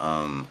being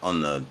on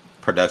the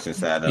production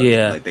side of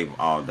it, like they've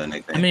all done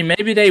their thing. I mean,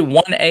 maybe they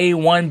 1A,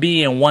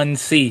 1B, and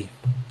 1C.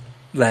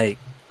 Like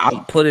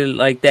I'll put it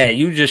like that.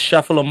 You just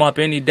shuffle them up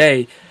any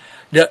day.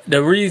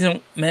 The reason,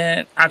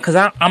 man, because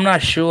I'm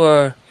not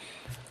sure.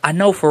 I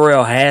know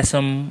Pharrell had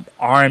some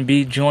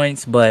R&B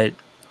joints, but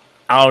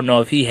I don't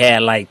know if he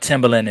had like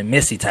Timbaland and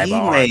Missy type of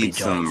R&B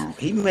joints.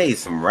 He made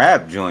some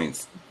rap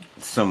joints,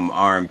 some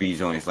R&B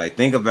joints. Like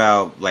think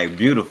about like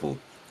Beautiful,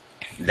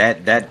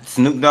 that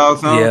Snoop Dogg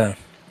song. Yeah,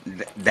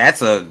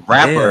 that's a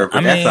rapper,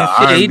 but that's a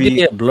R&B. He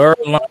did Blurred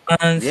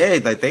Lines. Yeah,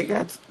 like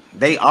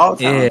they all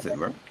talented,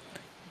 bro.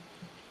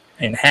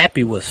 And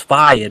Happy was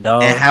fire,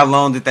 dog. And how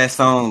long did that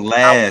song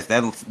last?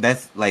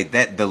 That's like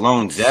that. The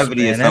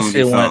longevity of some of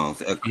these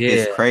songs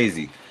is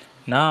crazy.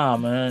 Nah,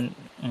 man.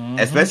 Mm-hmm.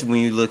 Especially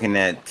when you're looking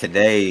at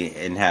today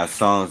and how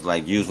songs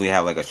like usually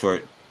have like a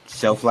short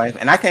shelf life.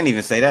 And I can't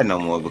even say that no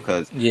more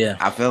because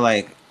I feel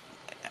like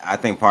I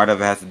think part of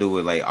it has to do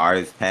with like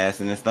artists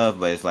passing and stuff.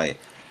 But it's like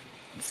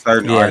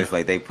certain artists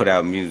like they put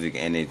out music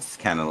and it's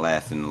kind of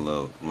lasting a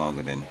little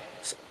longer than.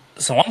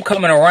 So I'm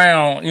coming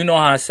around, you know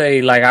how I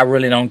say, like, I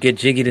really don't get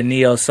jiggy to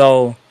neo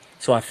soul.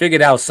 So I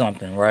figured out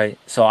something, right?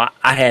 So I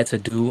had to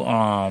do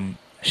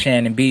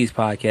Shannon B's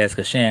podcast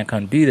because Shannon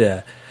couldn't be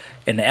there.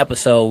 And the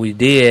episode we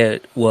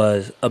did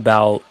was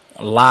about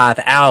live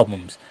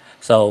albums.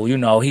 So, you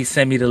know, he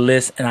sent me the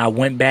list and I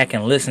went back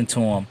and listened to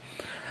him.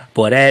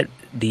 But that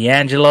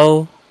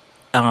D'Angelo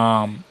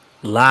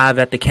live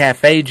at the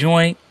cafe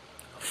joint,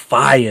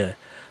 fire.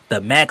 The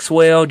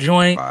Maxwell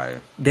joint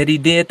Fire. that he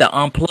did, the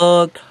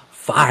Unplugged,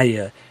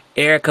 fire.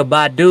 Erykah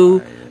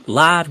Badu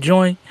live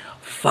joint,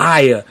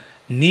 fire.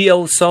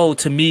 Neo Soul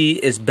to me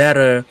is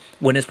better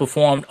when it's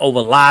performed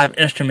over live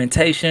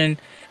instrumentation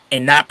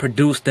and not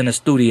produced in a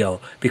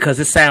studio because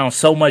it sounds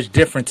so much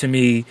different to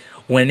me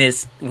when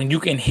you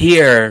can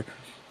hear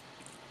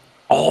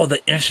all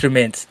the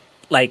instruments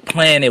like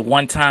playing at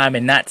one time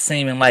and not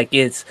seeming like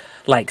it's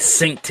like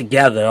synced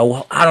together.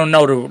 I don't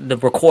know the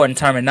recording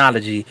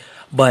terminology,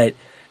 but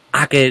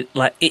I could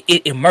like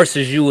it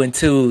immerses you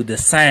into the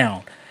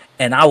sound,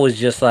 and I was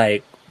just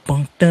like,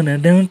 boom, dun,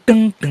 dun, dun,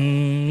 dun,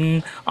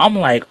 dun. I'm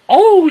like,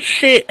 oh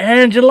shit,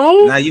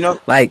 Angelo. Now you know,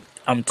 like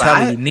I'm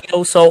telling you,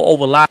 Neo Soul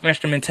over live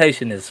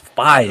instrumentation is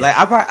fire. like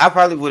I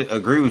probably would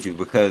agree with you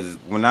because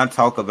when I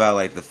talk about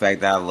like the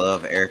fact that I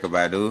love Erykah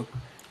Badu,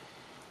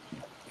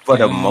 for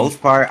the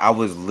most part, I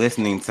was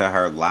listening to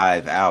her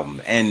live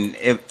album, and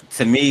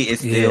to me, it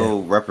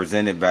still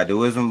represented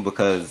Baduism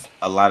because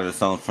a lot of the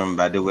songs from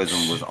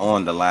Baduism was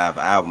on the live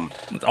album.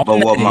 But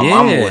what my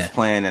mama was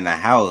playing in the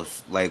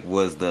house, like,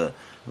 was the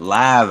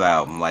live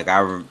album. Like, I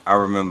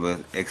remember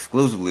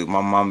exclusively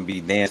my mama be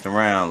dancing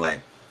around,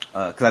 like,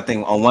 because I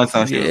think on one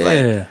song she was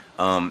like,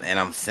 and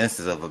I'm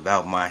sensitive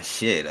about my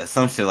shit or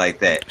some shit like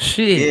that.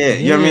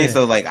 You know what I mean?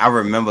 So like, I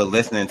remember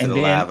listening to the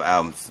live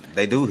albums.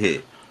 They do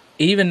hit.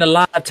 Even the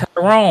live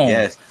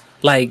Tyrone,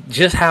 like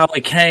just how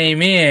it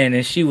came in,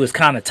 and she was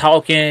kind of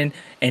talking,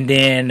 and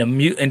then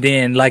and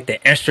then like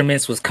the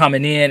instruments was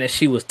coming in, and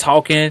she was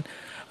talking.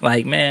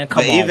 Like, man,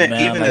 come on, man.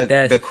 Even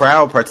like the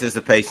crowd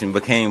participation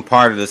became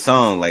part of the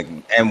song. Like,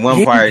 and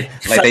one part,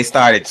 like they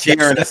started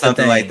cheering or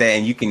something like that,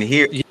 and you can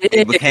hear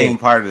it became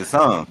part of the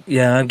song.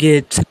 Yeah, I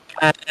get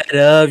tired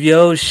of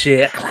your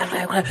shit,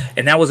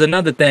 and that was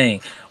another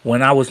thing.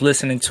 When I was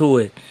listening to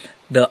it,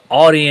 the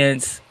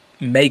audience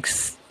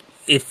makes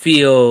it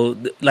feel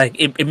like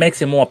it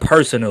makes it more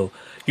personal.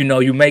 You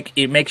know,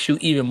 it makes you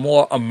even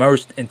more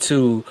immersed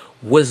into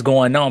what's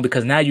going on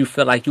because now you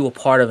feel like you're a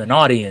part of an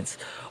audience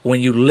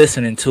when you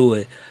listening to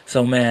it.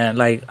 So man,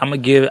 like I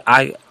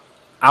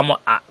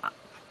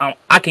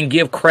can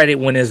give credit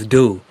when it's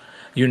due,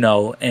 you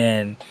know,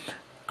 and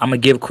I'm gonna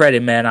give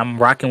credit, man. I'm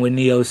rocking with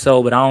Neo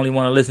Soul, but I only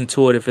want to listen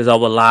to it if it's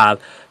over live.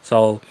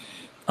 So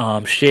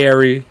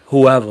Sherry,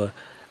 whoever,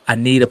 I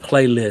need a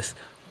playlist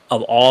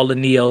of all the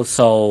Neo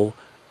Soul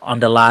on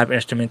the live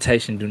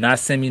instrumentation. Do not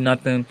send me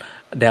nothing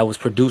that was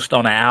produced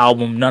on an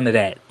album. None of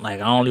that.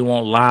 Like, I only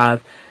want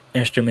live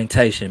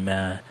instrumentation,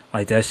 man.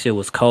 Like, that shit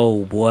was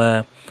cold,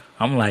 boy.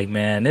 I'm like,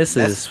 man, is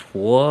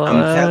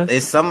what?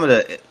 It's some of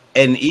the,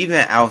 and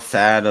even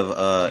outside of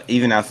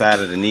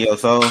the Neo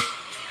Soul.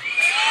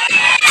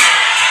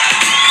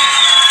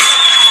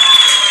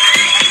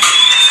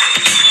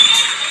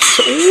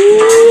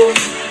 Ooh,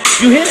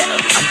 you hear that?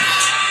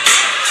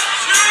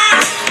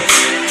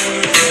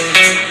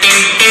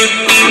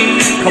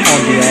 Come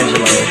on,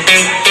 D'Angelo.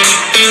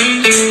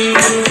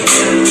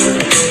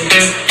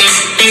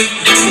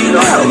 You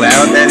know how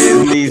loud that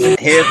is in these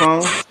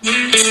headphones?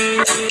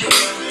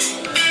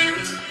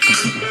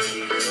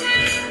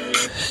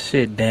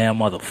 Shit, damn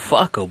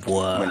motherfucker,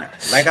 boy.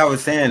 Like I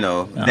was saying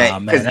though,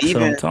 because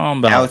even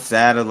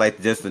outside of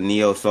like just the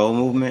Neo Soul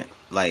movement,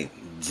 like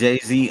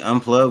Jay-Z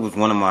Unplugged was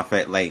one of my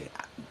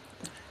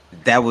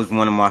that was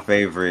one of my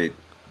favorite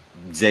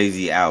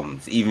Jay-Z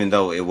albums, even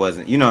though it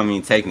wasn't, you know what I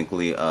mean,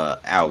 technically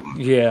album.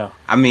 Yeah.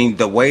 I mean,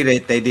 the way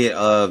that they did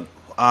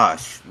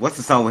what's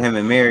the song with him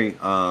and Mary?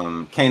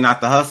 Can't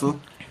Knock the Hustle.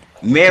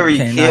 Mary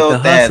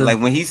killed that. Hustle. Like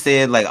when he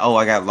said like, "Oh,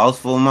 I got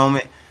lost for a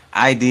moment,"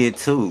 I did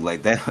too.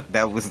 Like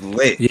that was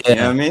lit. Yeah. You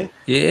know what I mean?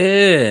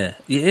 Yeah.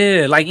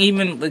 Yeah. Like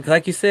even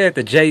like you said,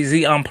 the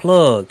Jay-Z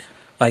Unplugged.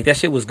 Like that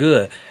shit was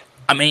good.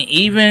 I mean,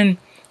 even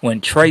when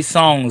Trey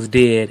Songz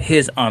did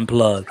his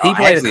Unplugged, he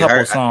played a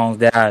couple songs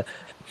that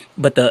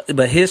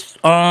but his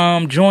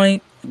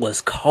joint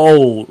was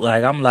cold.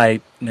 Like I'm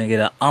like, nigga,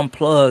 the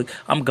Unplugged.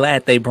 I'm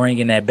glad they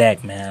bringing that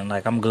back, man.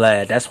 Like I'm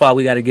glad. That's why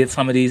we got to get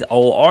some of these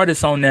old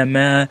artists on there,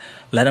 man.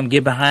 Let them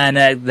get behind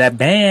that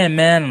band,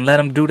 man, and let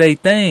them do their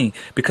thing.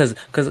 Because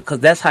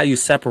that's how you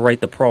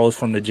separate the pros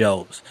from the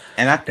Joes.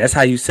 And that's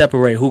how you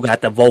separate who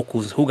got the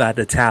vocals, who got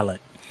the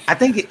talent. I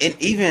think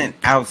even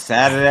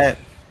outside of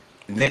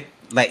that,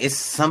 like it's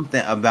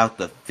something about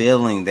the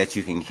feeling that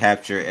you can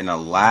capture in a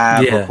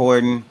live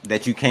recording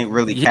that you can't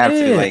really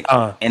capture like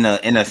in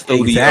a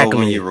studio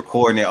when you're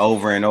recording it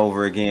over and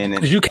over again.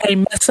 Because you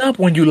can't mess up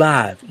when you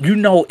live. You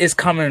know it's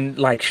coming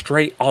like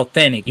straight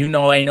authentic. You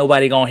know ain't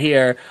nobody gonna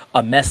hear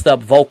a messed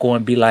up vocal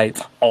and be like,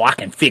 "Oh, I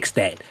can fix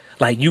that."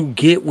 Like you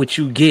get what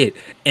you get,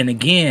 and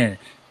again,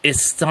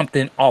 it's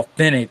something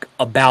authentic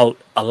about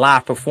a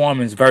live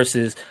performance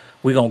versus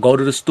we're gonna go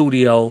to the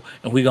studio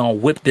and we're gonna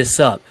whip this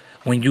up.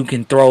 when you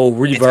can throw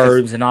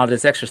reverbs and all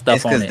this extra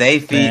stuff on it.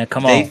 It's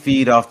because they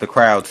feed off the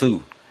crowd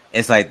too.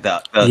 It's like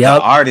the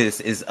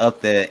artist is up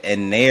there,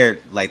 and they're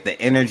like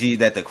the energy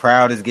that the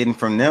crowd is getting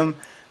from them,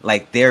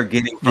 like they're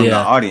getting from the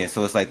audience.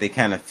 So it's like they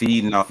kind of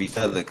feeding off each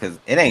other, because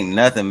it ain't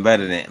nothing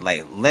better than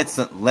like let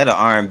an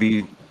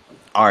R&B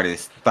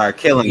artist start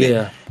killing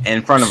it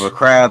in front of a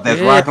crowd that's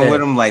rocking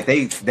with them. Like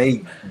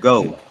they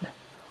go.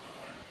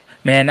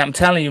 Man, I'm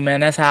telling you,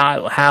 man, that's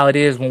how it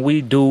is when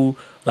we do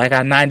like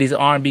our 90s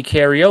R&B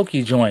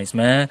karaoke joints,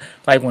 man.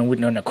 Like when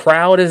the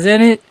crowd is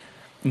in it.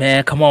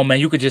 Man, come on, man.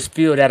 You could just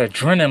feel that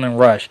adrenaline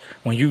rush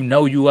when you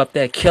know you up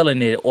there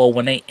killing it, or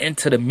when they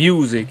into the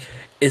music.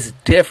 It's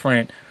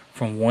different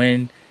from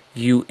when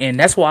you... And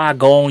that's why I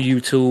go on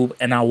YouTube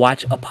and I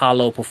watch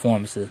Apollo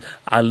performances.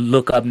 I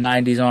look up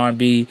 90s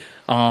R&B,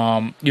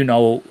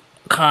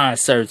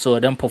 concerts or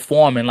them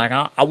performing. Like,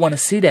 I want to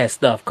see that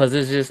stuff because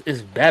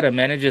it's better,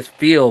 man. It just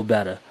feels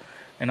better.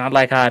 And I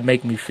like how it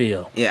make me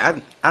feel. Yeah,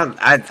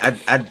 I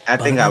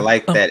think I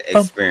like that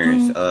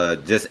experience.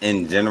 Just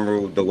in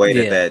general, the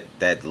way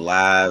that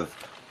live,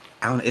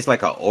 it's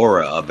like an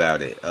aura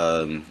about it.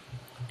 I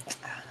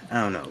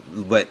don't know,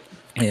 but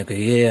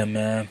yeah,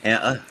 man.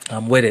 And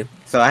I'm with it.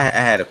 So I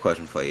had a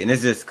question for you, and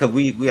it's just because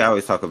we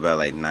always talk about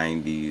like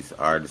 '90s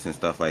artists and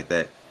stuff like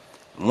that.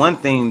 One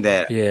thing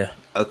that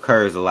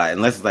occurs a lot,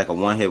 unless it's like a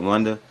one-hit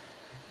wonder,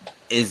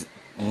 is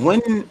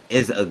when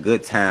is a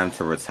good time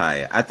to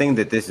retire? I think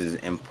that this is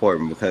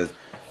important because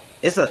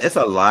it's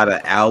a lot of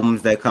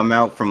albums that come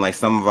out from like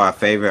some of our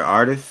favorite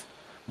artists,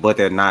 but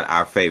they're not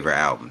our favorite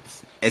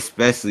albums.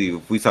 Especially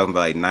if we talking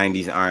about like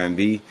 90s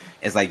R&B,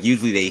 it's like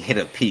usually they hit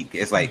a peak.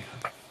 It's like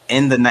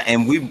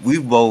and we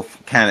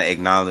both kind of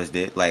acknowledged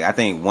it. Like I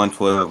think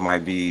 112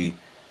 might be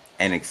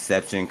an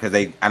exception because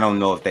I don't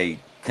know if they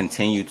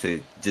continue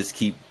to just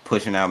keep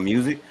pushing out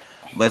music.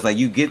 But it's like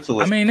you get to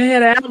it. I mean, they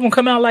had an album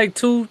come out like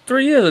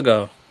 2-3 years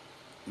ago.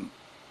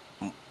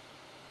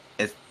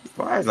 As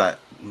far as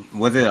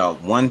was it a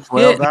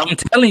 112 album? I'm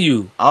telling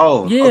you.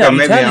 Oh, yeah, okay, I'm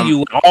telling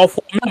you, all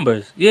 4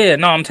 members. Yeah,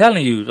 no, I'm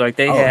telling you, like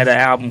they had an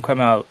album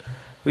come out.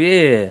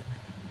 Yeah.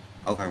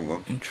 Okay,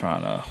 well,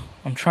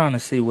 I'm trying to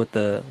see what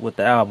the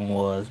album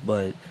was,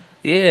 but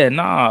yeah,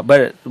 nah,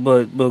 but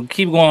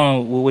keep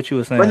going with what you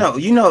were saying. But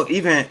no,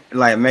 even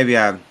like maybe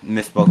I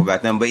misspoke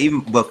about them,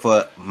 but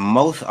for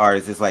most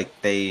artists, it's like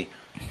they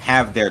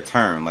have their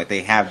turn, like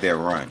they have their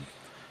run,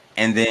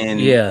 and then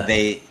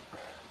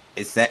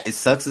it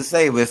sucks to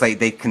say, but it's like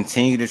they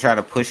continue to try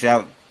to push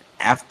out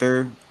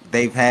after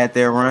they've had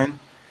their run,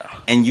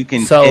 and you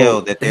can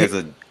tell that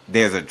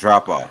there's a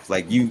drop off,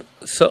 like you.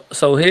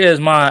 So here's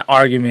my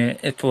argument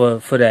for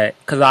that,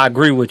 because I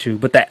agree with you.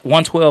 But that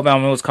 112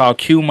 album was called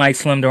Q Mike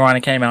Slim Duran.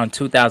 It came out in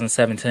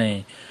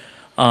 2017.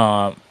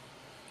 And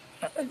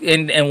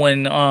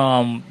when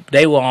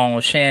they were on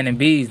Shannon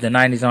B's, the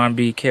 90s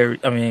R&B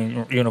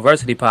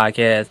University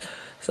podcast,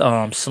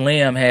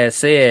 Slim had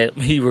said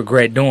he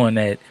regret doing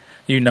that,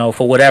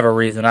 for whatever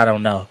reason, I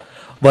don't know.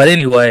 But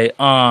anyway,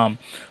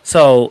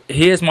 so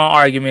here's my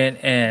argument,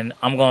 and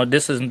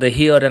this is the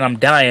hill that I'm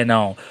dying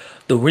on.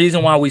 The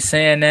reason why we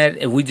saying that,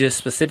 if we just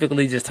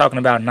specifically just talking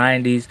about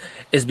 90s,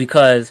 is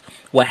because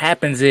what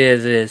happens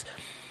is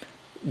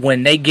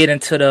when they get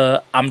into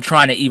the I'm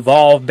trying to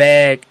evolve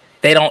bag,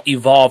 they don't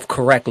evolve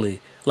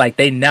correctly. Like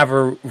they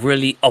never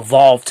really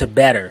evolve to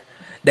better.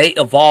 They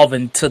evolve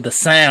into the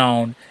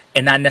sound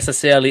and not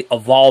necessarily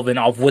evolving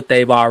off what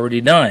they've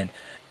already done.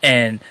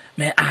 And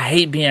man, I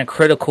hate being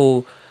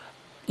critical.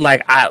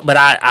 But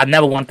I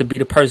never want to be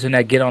the person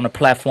that get on the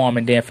platform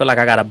and then feel like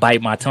I gotta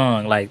bite my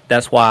tongue. Like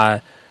that's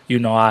why.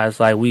 I was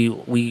like,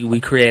 we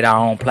create our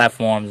own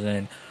platforms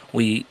and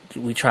we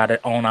try to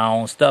own our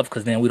own stuff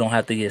because then we don't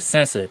have to get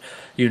censored.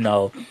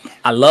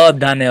 I love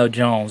Donnell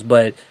Jones,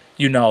 but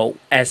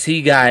as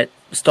he got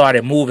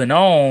started moving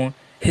on,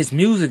 his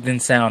music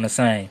didn't sound the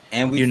same.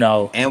 And we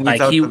talked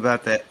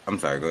about that. I'm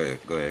sorry. Go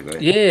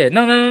ahead. Yeah,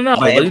 no.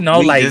 But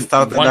we just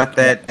talked about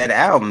that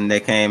album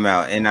that came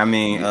out, and I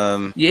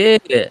mean, yeah.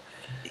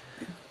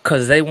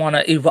 Because they want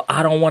to,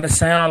 I don't want to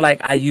sound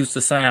like I used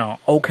to sound.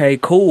 Okay,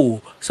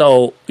 cool.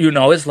 So,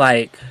 it's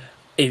like,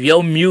 if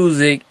your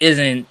music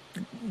isn't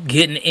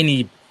getting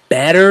any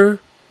better,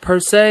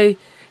 per se,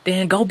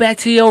 then go back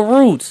to your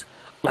roots.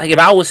 Like, if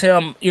I was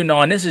him,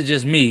 and this is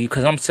just me,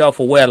 because I'm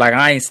self-aware, like,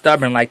 I ain't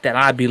stubborn like that.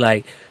 I'd be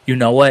like, you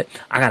know what?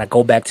 I got to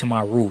go back to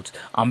my roots.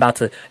 I'm about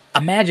to,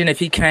 imagine if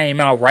he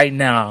came out right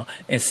now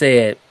and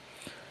said,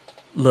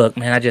 look,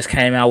 man, I just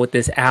came out with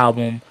this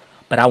album,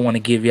 but I want to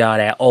give y'all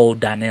that old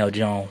Donnell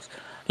Jones.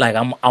 Like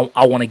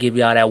I want to give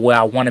y'all that where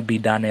I want to be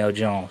Donnell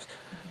Jones.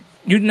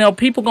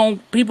 People gonna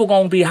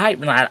be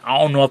hyped. I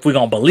don't know if we're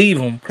gonna believe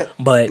him,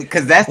 but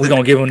we're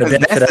gonna give him the benefit of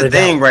the doubt. That's the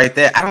thing right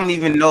there. I don't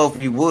even know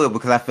if he would,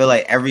 because I feel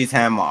like every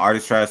time an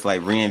artist tries to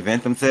like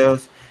reinvent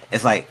themselves,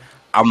 it's like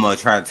I'm gonna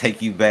try to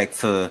take you back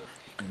to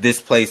this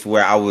place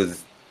where I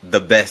was the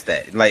best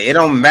at. Like it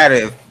don't matter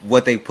if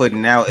what they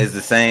putting out is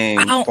the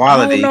same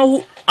quality.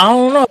 I I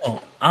don't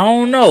know. I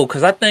don't know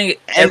because I think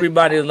And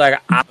everybody's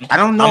like, I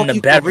don't know I'm if the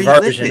you can better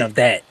relive version it, of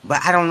that. but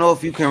I don't know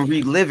if you can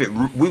relive it.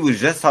 We was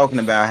just talking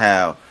about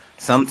how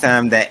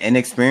sometimes that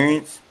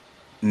inexperience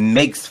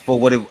makes for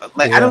what it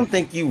like. I Yeah. don't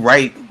think you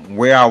right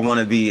where I want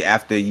to be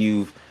after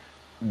you've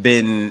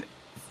been,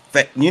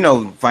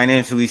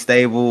 financially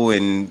stable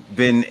and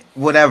been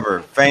whatever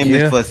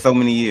famous Yeah. for so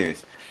many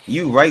years.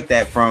 You write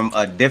that from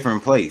a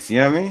different place. You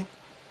know what I mean?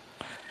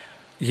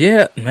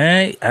 Yeah,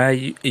 man.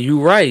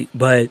 You right,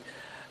 but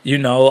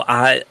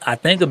I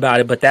think about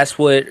it, but that's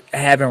what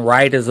having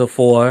writers are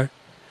for.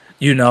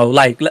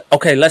 Like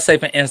okay, let's say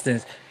for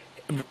instance,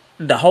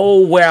 the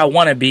whole "Where I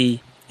Want to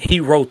Be," he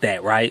wrote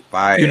that, right?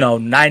 Fire.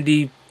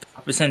 90%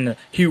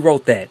 he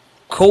wrote that.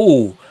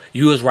 Cool.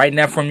 You was writing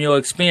that from your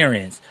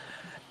experience.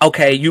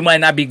 Okay, you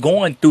might not be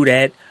going through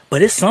that,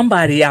 but it's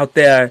somebody out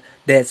there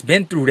that's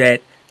been through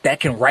that that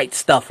can write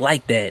stuff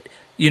like that.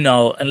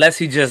 Unless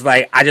he just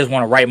like I just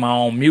want to write my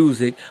own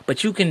music,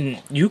 but you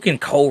can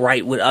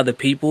co-write with other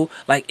people.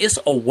 Like it's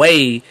a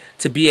way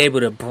to be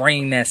able to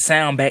bring that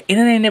sound back, and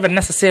it ain't never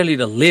necessarily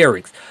the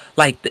lyrics.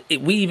 Like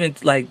we even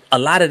like a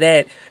lot of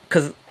that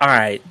because all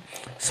right,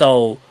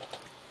 so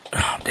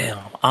damn,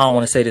 I don't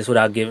want to say this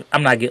without giving.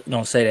 I'm not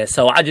gonna say that.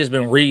 So I just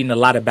been reading a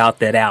lot about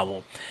that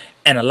album,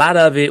 and a lot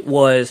of it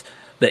was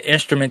the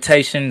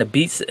instrumentation, the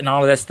beats, and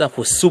all of that stuff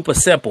was super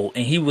simple.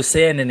 And he was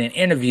saying it in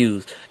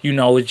interviews,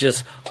 it's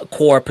just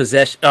chord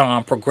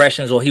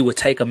progressions, or he would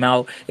take them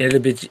out, and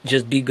it'll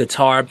just be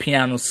guitar,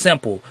 piano,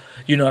 simple.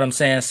 You know what I'm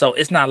saying? So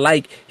it's not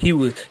like he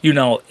was.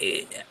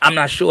 I'm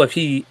not sure if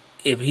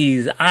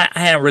he's. I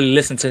haven't really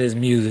listened to his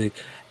music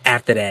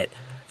after that.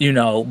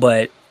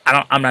 But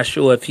I'm not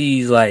sure if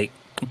he's like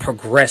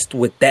progressed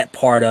with that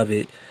part of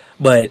it,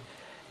 but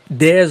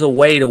there's a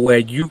way to where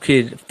you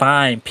could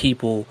find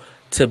people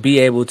to be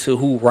able to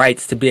who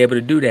writes to be able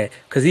to do that.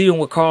 Because even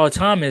with Carl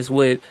Thomas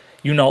with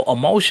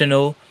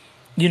emotional,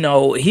 he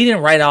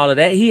didn't write all of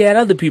that. He had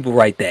other people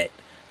write that.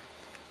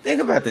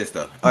 Think about this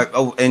though.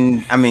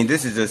 And I mean,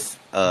 this is just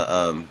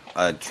a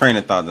train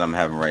of thought that I'm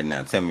having right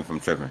now. Tell me if I'm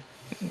tripping.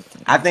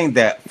 I think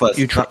that for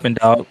You tripping,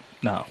 dog?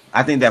 No.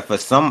 I think that for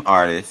some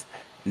artists,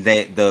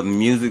 that the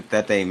music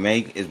that they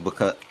make is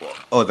because,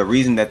 or the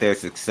reason that they're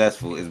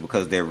successful is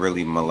because they're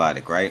really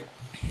melodic, right?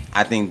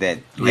 I think that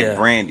like Yeah.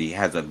 Brandy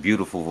has a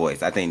beautiful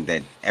voice. I think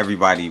that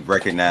everybody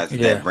recognizes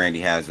that Yeah.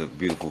 Brandy has a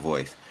beautiful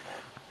voice.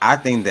 I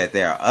think that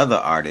there are other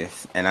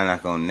artists, and I'm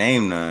not gonna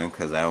name none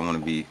because I don't want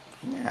to be.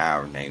 Yeah,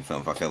 I'll name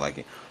some if I feel like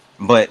it,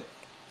 but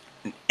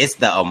it's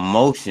the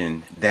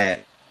emotion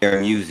that their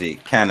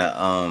music kind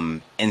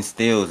of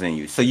instills in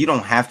you. So you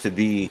don't have to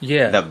be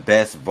Yeah. the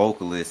best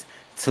vocalist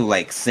to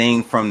like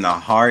sing from the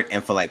heart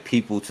and for like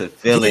people to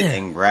feel it Yeah.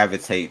 and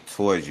gravitate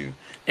towards you.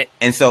 A-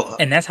 And so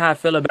And that's how I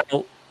feel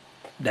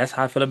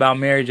about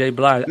Mary J.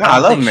 Blige. no, I I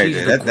don't love think Mary she's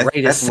J. the That's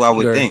greatest who I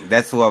would singer, think.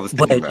 That's who I was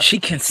thinking but about. she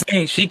can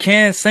sing. She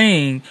can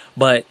sing,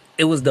 but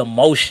it was the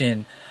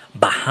emotion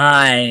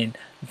behind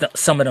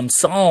some of them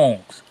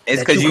songs It's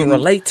that because you can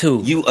relate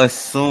to. you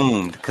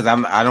assumed because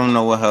I don't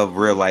know what her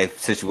real life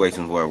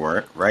situations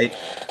were, right?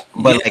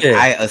 But like Yeah,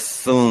 I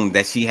assumed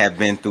that she had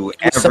been through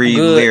it was so every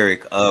good.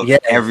 lyric of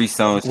every Yes,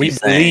 song she we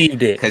sang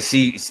believed it. because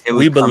it was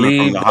We coming from the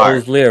believed heart.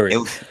 those It lyrics.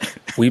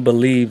 was We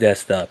believed that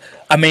stuff.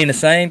 I mean, the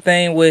same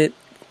thing with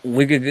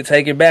we could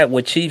take it back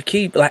with Chief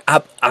Keef. Like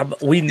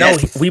we know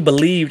yes, we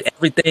believed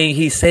everything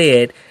he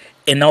said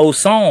in those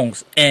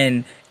songs,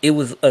 and it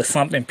was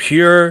something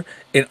pure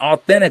and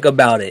authentic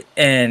about it.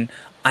 And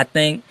I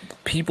think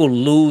people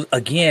lose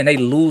again. They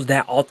lose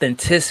that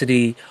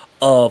authenticity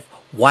of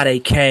why they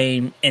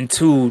came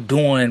into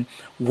doing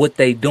what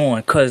they doing.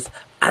 Because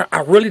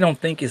I really don't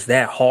think it's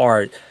that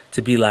hard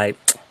to be like,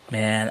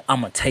 man,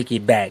 I'm gonna take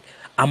it back.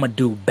 I'm gonna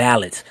do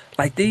ballads.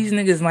 Like these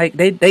niggas, like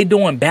they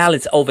doing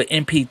ballads over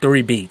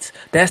MP3 beats.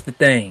 That's the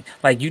thing.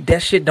 Like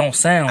that shit don't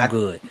sound I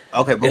good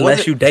okay, but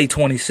unless you day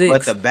 26.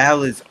 but the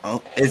ballads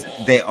is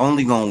they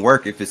only gonna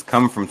work if it's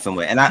coming from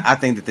somewhere, and I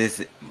think that this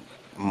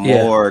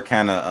Yeah. more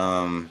kind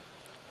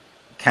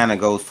of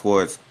goes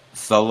towards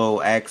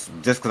solo acts,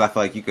 just because I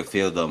feel like you could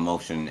feel the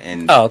emotion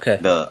and Oh, okay.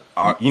 the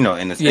in the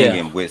Yeah.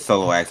 stadium with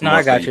solo acts No, more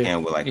I so got you you.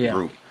 can with like a Yeah.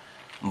 group.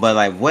 But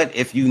like, what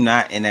if you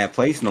not in that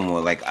place no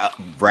more? Like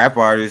rap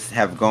artists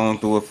have gone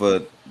through it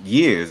for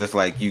years. It's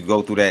like you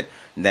go through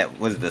that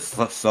was the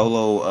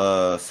solo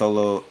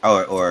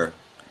or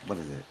what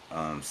is it?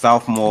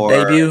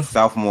 Debut.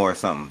 Sophomore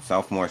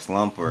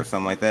slump or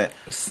something like that.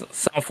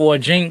 Song for a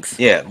Jinx.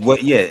 Yeah,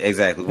 yeah,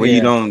 exactly. Where you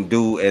Yeah. don't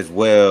do as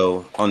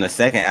well on the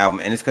second album,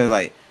 and it's because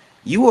like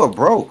you were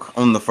broke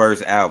on the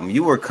first album,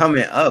 you were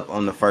coming up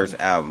on the first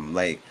album,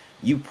 like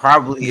you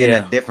probably in a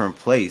Yeah. different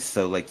place,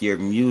 so like your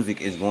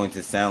music is going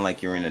to sound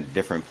like you're in a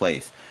different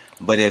place.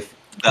 But if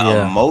the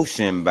Yeah.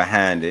 emotion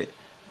behind it,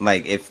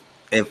 like if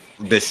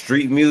the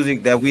street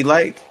music that we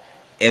like,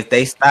 if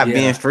they stopped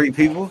being Yeah. street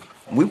people,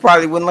 we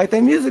probably wouldn't like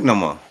their music no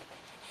more.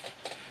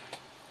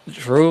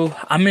 True.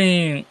 I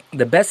mean,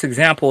 the best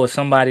example is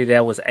somebody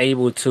that was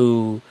able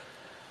to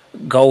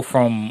go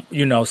from,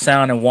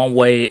 sounding one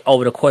way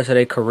over the course of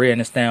their career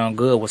and it sound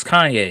good was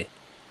Kanye.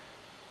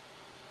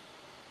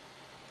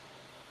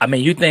 I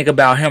mean, you think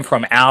about him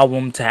from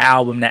album to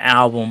album to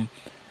album,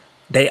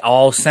 they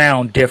all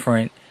sound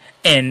different,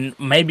 and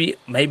maybe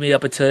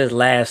up until his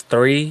last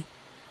three,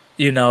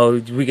 you know,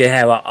 we could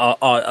have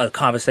a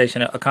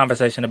conversation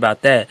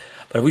about that.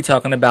 But if we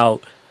talking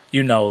about,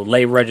 you know,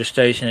 Late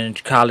Registration,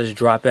 College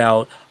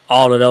Dropout,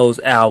 all of those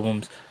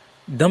albums,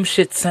 them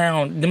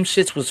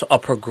shits was a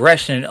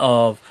progression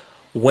of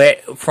where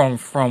from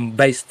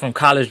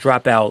College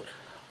Dropout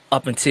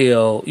up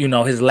until, you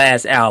know, his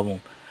last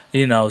album,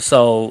 you know.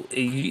 So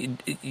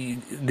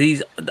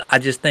these, I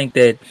just think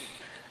that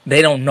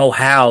they don't know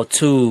how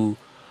to,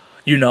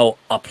 you know,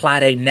 apply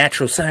their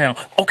natural sound.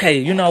 Okay,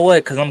 you know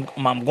what? Because I'm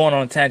going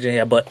on a tangent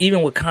here, but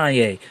even with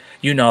Kanye,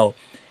 you know,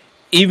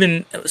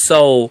 even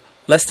so,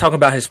 let's talk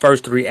about his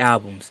first three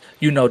albums.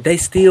 You know, they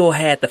still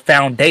had the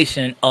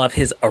foundation of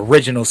his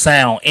original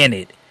sound in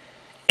it,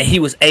 and he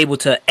was able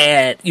to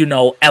add, you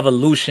know,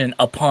 evolution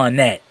upon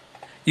that.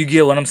 You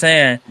get what I'm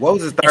saying? What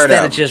was his third Instead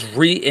album? of just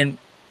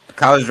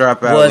College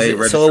Dropout, Late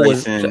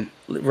Registration.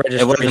 So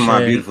It wasn't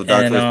My Beautiful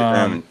Dark Twisted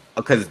Family.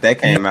 Because that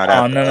came out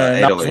after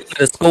no,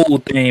 the school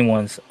theme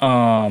ones.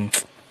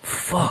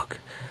 Fuck.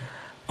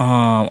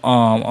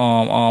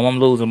 I'm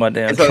losing my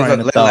damn train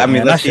of thought. I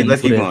mean, let's keep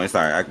it. going. It's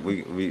all right.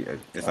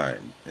 It's all right.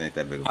 It ain't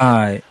that big. All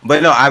right.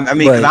 But no, I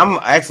mean, because I'm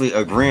actually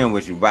agreeing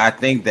with you. But I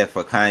think that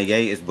for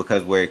Kanye, it's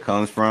because where it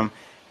comes from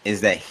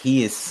is that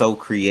he is so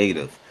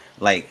creative.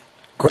 Like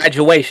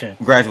graduation.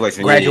 Yeah,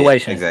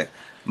 exactly.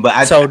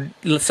 But so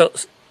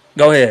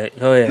go ahead.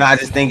 No, I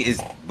just think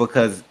it's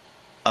because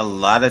a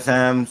lot of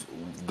times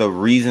the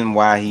reason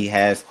why he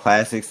has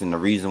classics and the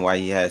reason why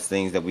he has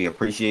things that we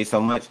appreciate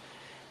so much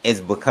is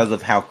because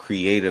of how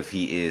creative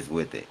he is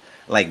with it.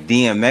 Like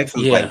DMX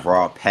was like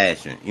raw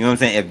passion. You know what I'm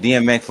saying? If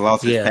DMX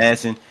lost his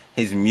passion,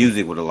 his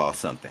music would have lost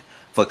something.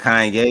 For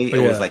Kanye,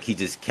 it was like he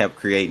just kept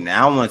creating.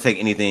 Now, I don't want to take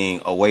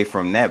anything away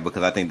from that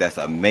because I think that's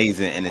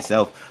amazing in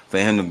itself for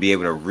him to be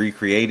able to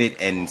recreate it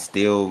and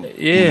still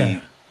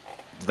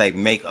like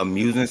make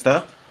amusing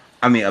stuff.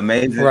 I mean,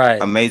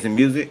 amazing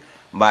music.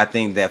 But I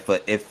think that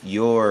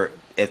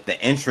if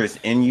the interest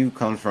in you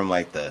comes from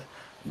like the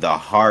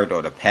heart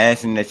or the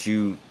passion that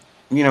you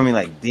know what I mean,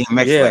 like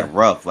DMX is like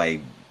rough,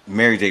 like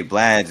Mary J.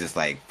 Blige is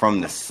like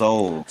from the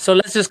soul. So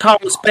let's just call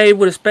a spade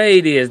what a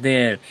spade is.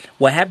 Then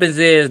what happens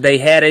is they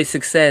had a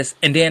success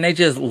and then they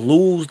just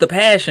lose the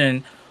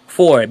passion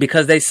for it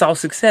because they saw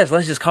success.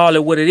 Let's just call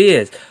it what it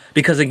is.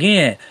 Because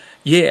again,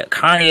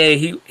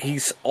 Kanye,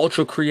 he's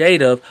ultra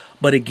creative,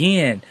 but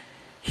again,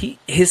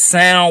 his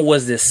sound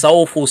was this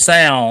soulful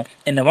sound,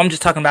 and if I'm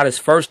just talking about his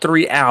first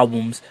three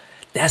albums,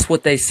 that's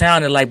what they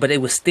sounded like. But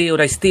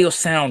they still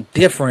sound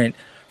different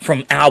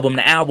from album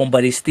to album,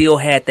 but he still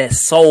had that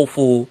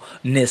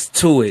soulfulness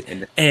to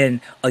it. And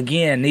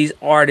again, these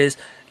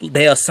artists,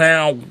 they'll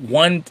sound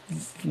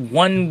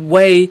one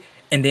way,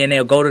 and then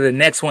they'll go to the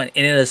next one,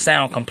 and it'll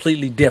sound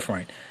completely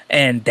different.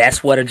 And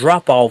that's what a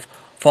drop off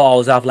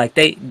falls off. Like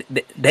they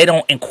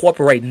don't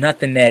incorporate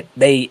nothing that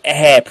they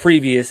had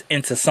previous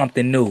into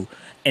something new.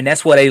 And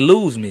that's where they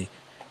lose me.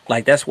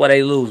 Like, that's where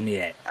they lose me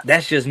at.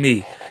 That's just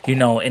me, you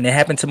know. And it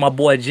happened to my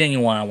boy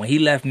Genuine when he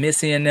left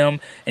Missy and them,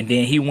 and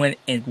then he went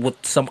in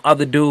with some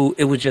other dude.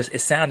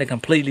 It sounded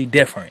completely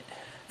different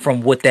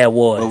from what that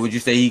was. But would you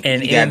say he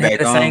got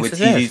back on with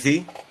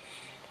TGT?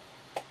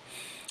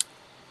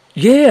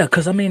 Yeah,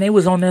 because I mean they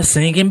was on there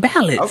singing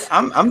ballads.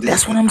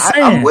 That's what I'm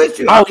saying. I'm with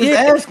you. I'm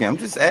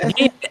just asking.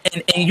 Yeah,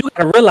 and you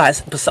gotta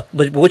realize,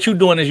 but what you're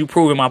doing is you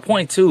proving my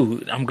point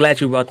too. I'm glad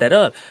you brought that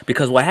up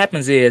because what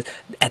happens is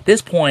at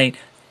this point,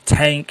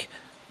 Tank,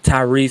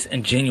 Tyrese,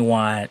 and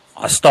Genuine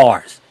are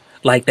stars.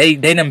 Like they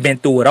done been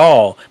through it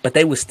all, but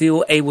they were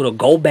still able to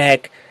go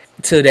back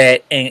to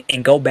that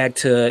and go back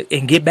to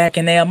and get back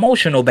in their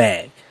emotional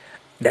bag.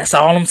 That's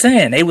all I'm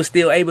saying. They were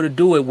still able to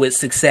do it with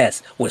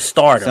success, with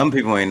stardom. Some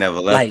people ain't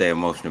never left their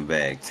emotional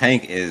bag.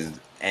 Tank is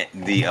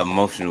the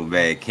emotional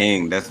bag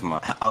king.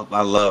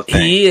 I love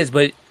Tank. He is,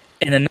 but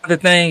and another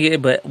thing,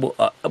 but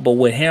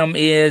with him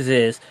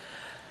is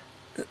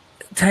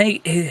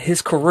Tank,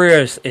 his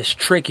career is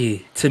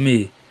tricky to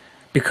me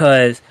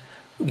because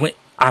when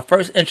our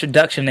first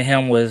introduction to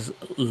him was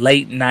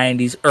late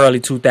 90s, early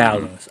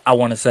 2000s, I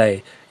want to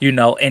say, you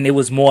know, and it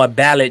was more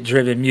ballad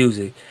driven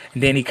music.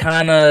 And then he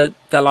kind of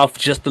fell off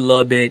just a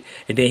little bit.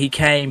 And then he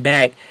came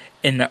back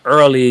in the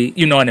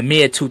in the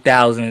mid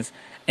 2000s.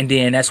 And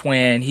then that's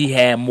when he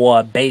had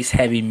more bass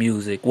heavy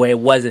music where it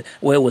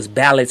was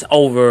ballads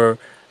over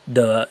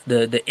the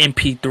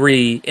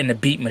MP3 and the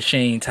beat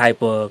machine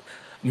type of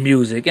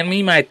music. I mean,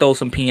 he might throw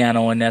some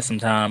piano in there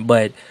sometime,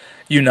 but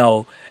you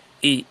know,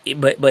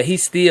 but he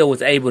still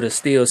was able to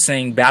still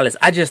sing ballads.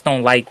 I just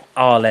don't like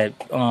all that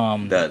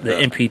the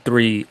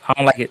MP3. I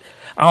don't like it.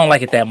 I don't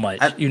like it that much.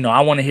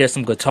 I want to hear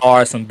some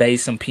guitar, some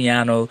bass, some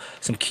piano,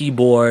 some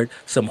keyboard,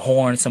 some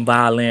horns, some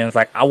violins.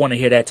 Like I want to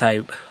hear that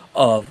type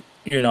of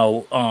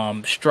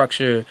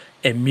structure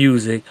and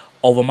music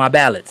over my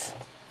ballads.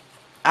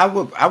 I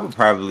would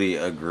probably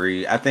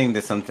agree. I think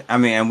that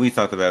and we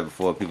talked about it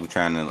before, people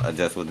trying to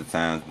adjust with the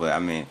times, but I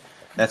mean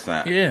that's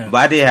fine. Yeah. But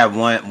I did have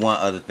one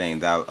other thing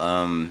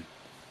that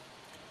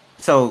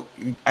So,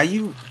 are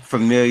you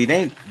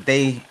familiar?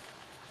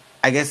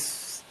 I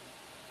guess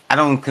I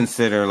don't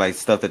consider like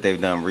stuff that they've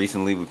done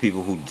recently with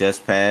people who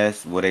just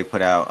passed, where they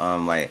put out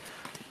like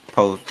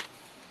post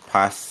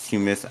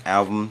posthumous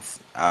albums.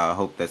 I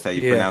hope that's how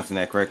you Yeah, pronouncing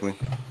that correctly.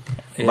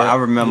 But yeah, I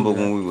do remember that.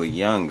 when we were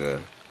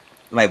younger,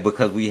 like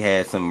because we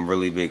had some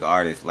really big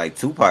artists, like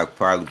Tupac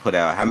probably put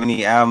out how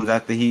many albums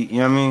after he, you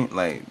know what I mean?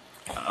 Like,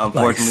 Like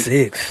unfortunately,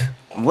 6.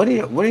 what do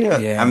you? I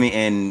Yeah. mean,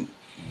 and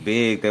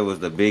Big, there was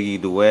the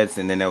Biggie duets,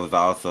 and then there was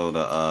also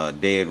the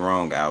Dead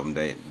Wrong album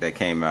that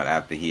came out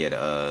after he had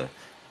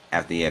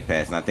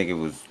passed, and I think it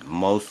was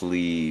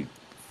mostly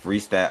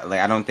freestyle. Like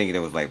I don't think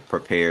there was like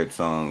prepared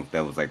songs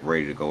that was like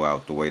ready to go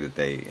out the way that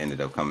they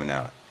ended up coming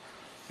out.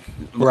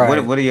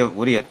 Right. What are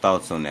your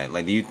thoughts on that?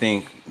 Like, do you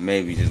think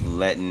maybe just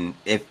letting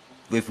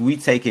if we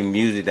taking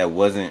music that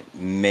wasn't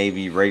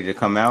maybe ready to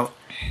come out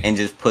and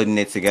just putting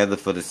it together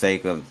for the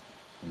sake of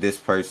this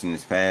person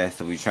is passed,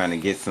 so we trying to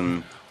get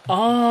some.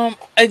 I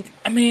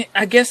mean,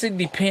 I guess it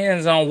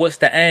depends on what's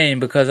the aim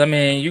because I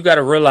mean, you got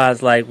to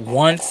realize like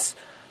once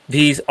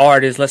these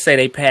artists, let's say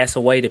they pass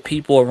away, the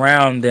people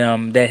around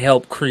them that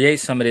help create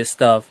some of this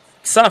stuff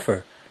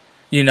suffer.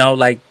 You know,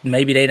 like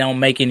maybe they don't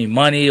make any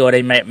money or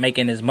they not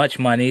making as much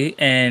money,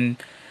 and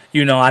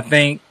you know, I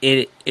think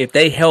it if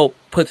they help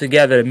put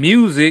together the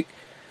music,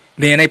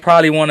 then they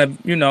probably want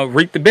to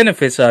reap the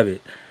benefits of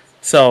it.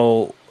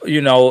 So,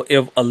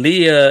 if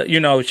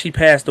Aaliyah, she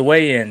passed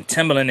away and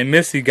Timbaland and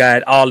Missy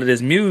got all of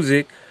this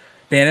music,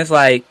 then it's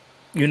like,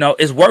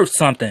 it's worth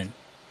something.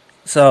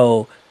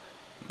 So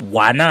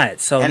why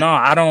not? So And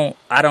no,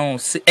 I don't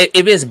see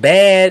if it's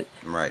bad,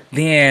 right,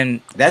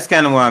 then that's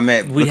kind of where I'm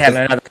at we have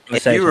because another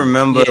if you conversation.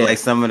 remember Yeah. like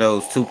some of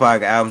those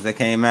Tupac albums that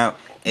came out,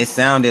 it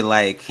sounded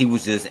like he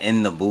was just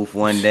in the booth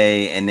one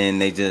day and then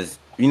they just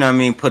what I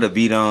mean put a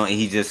beat on and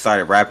he just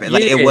started rapping.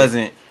 Like it Yeah.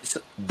 wasn't So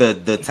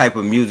the type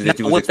of music now that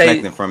you was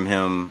expecting from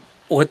him.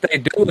 what they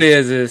do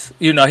is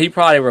he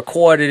probably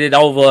recorded it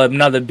over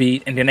another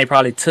beat and then they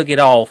probably took it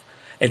off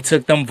and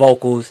took them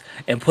vocals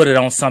and put it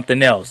on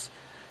something else,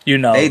 They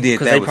did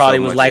because that they with so probably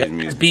was much of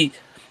like, his music.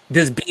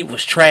 this beat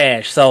was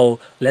trash, so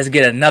let's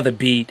get another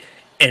beat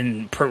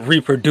and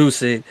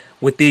reproduce it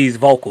with these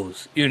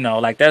vocals,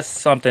 like that's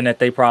something that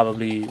they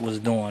probably was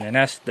doing, and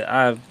that's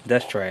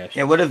trash.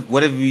 Yeah, what if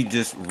we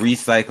just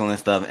recycling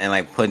stuff and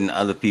like putting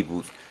other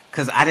people's?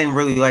 Because I didn't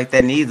really like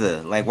that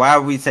neither. Like, why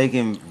are we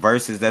taking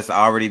verses that's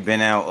already been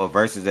out or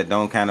verses that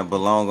don't kind of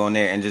belong on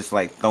there and just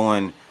like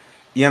throwing,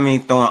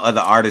 throwing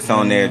other artists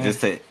on there Mm,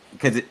 just to?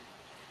 Because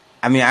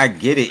I mean, I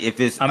get it if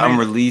it's I mean,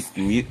 unreleased.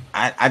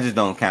 I just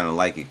don't kind of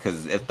like it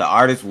because if the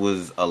artist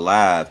was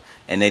alive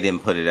and they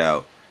didn't put it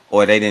out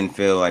or they didn't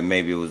feel like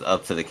maybe it was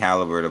up to the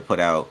caliber to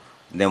put out,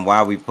 then why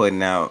are we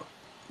putting out?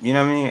 You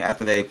know what I mean?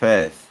 After they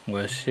pass.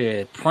 well,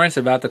 shit, Prince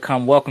about to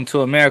come. Welcome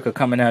to America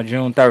coming out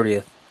June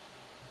 30th.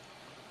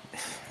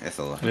 That's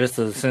a lot.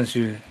 Since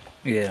you,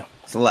 yeah,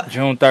 It's a lot.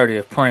 June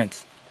 30th,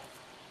 Prince.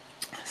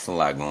 It's a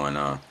lot going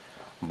on.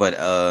 But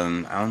I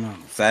don't know.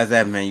 Besides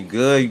that, man, you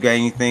good? You got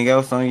anything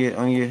else on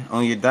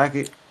your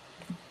docket?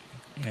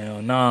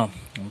 Hell no,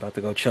 I'm about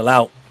to go chill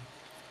out.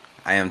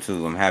 I am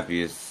too. I'm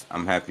happy it's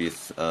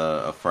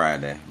a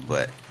Friday,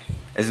 but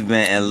it's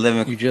been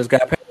 11. You just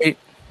got paid.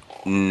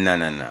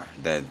 No.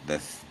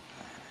 That's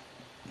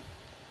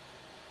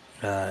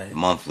Alright,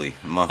 monthly.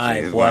 Monthly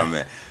alright, is where boy. I'm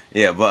at.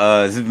 Yeah,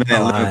 but this has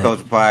been 11 Alright,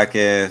 Culture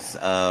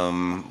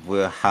Podcast.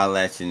 We'll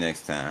holla at you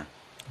next time.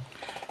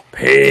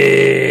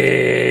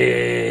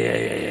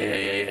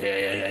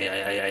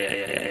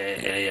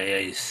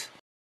 peace.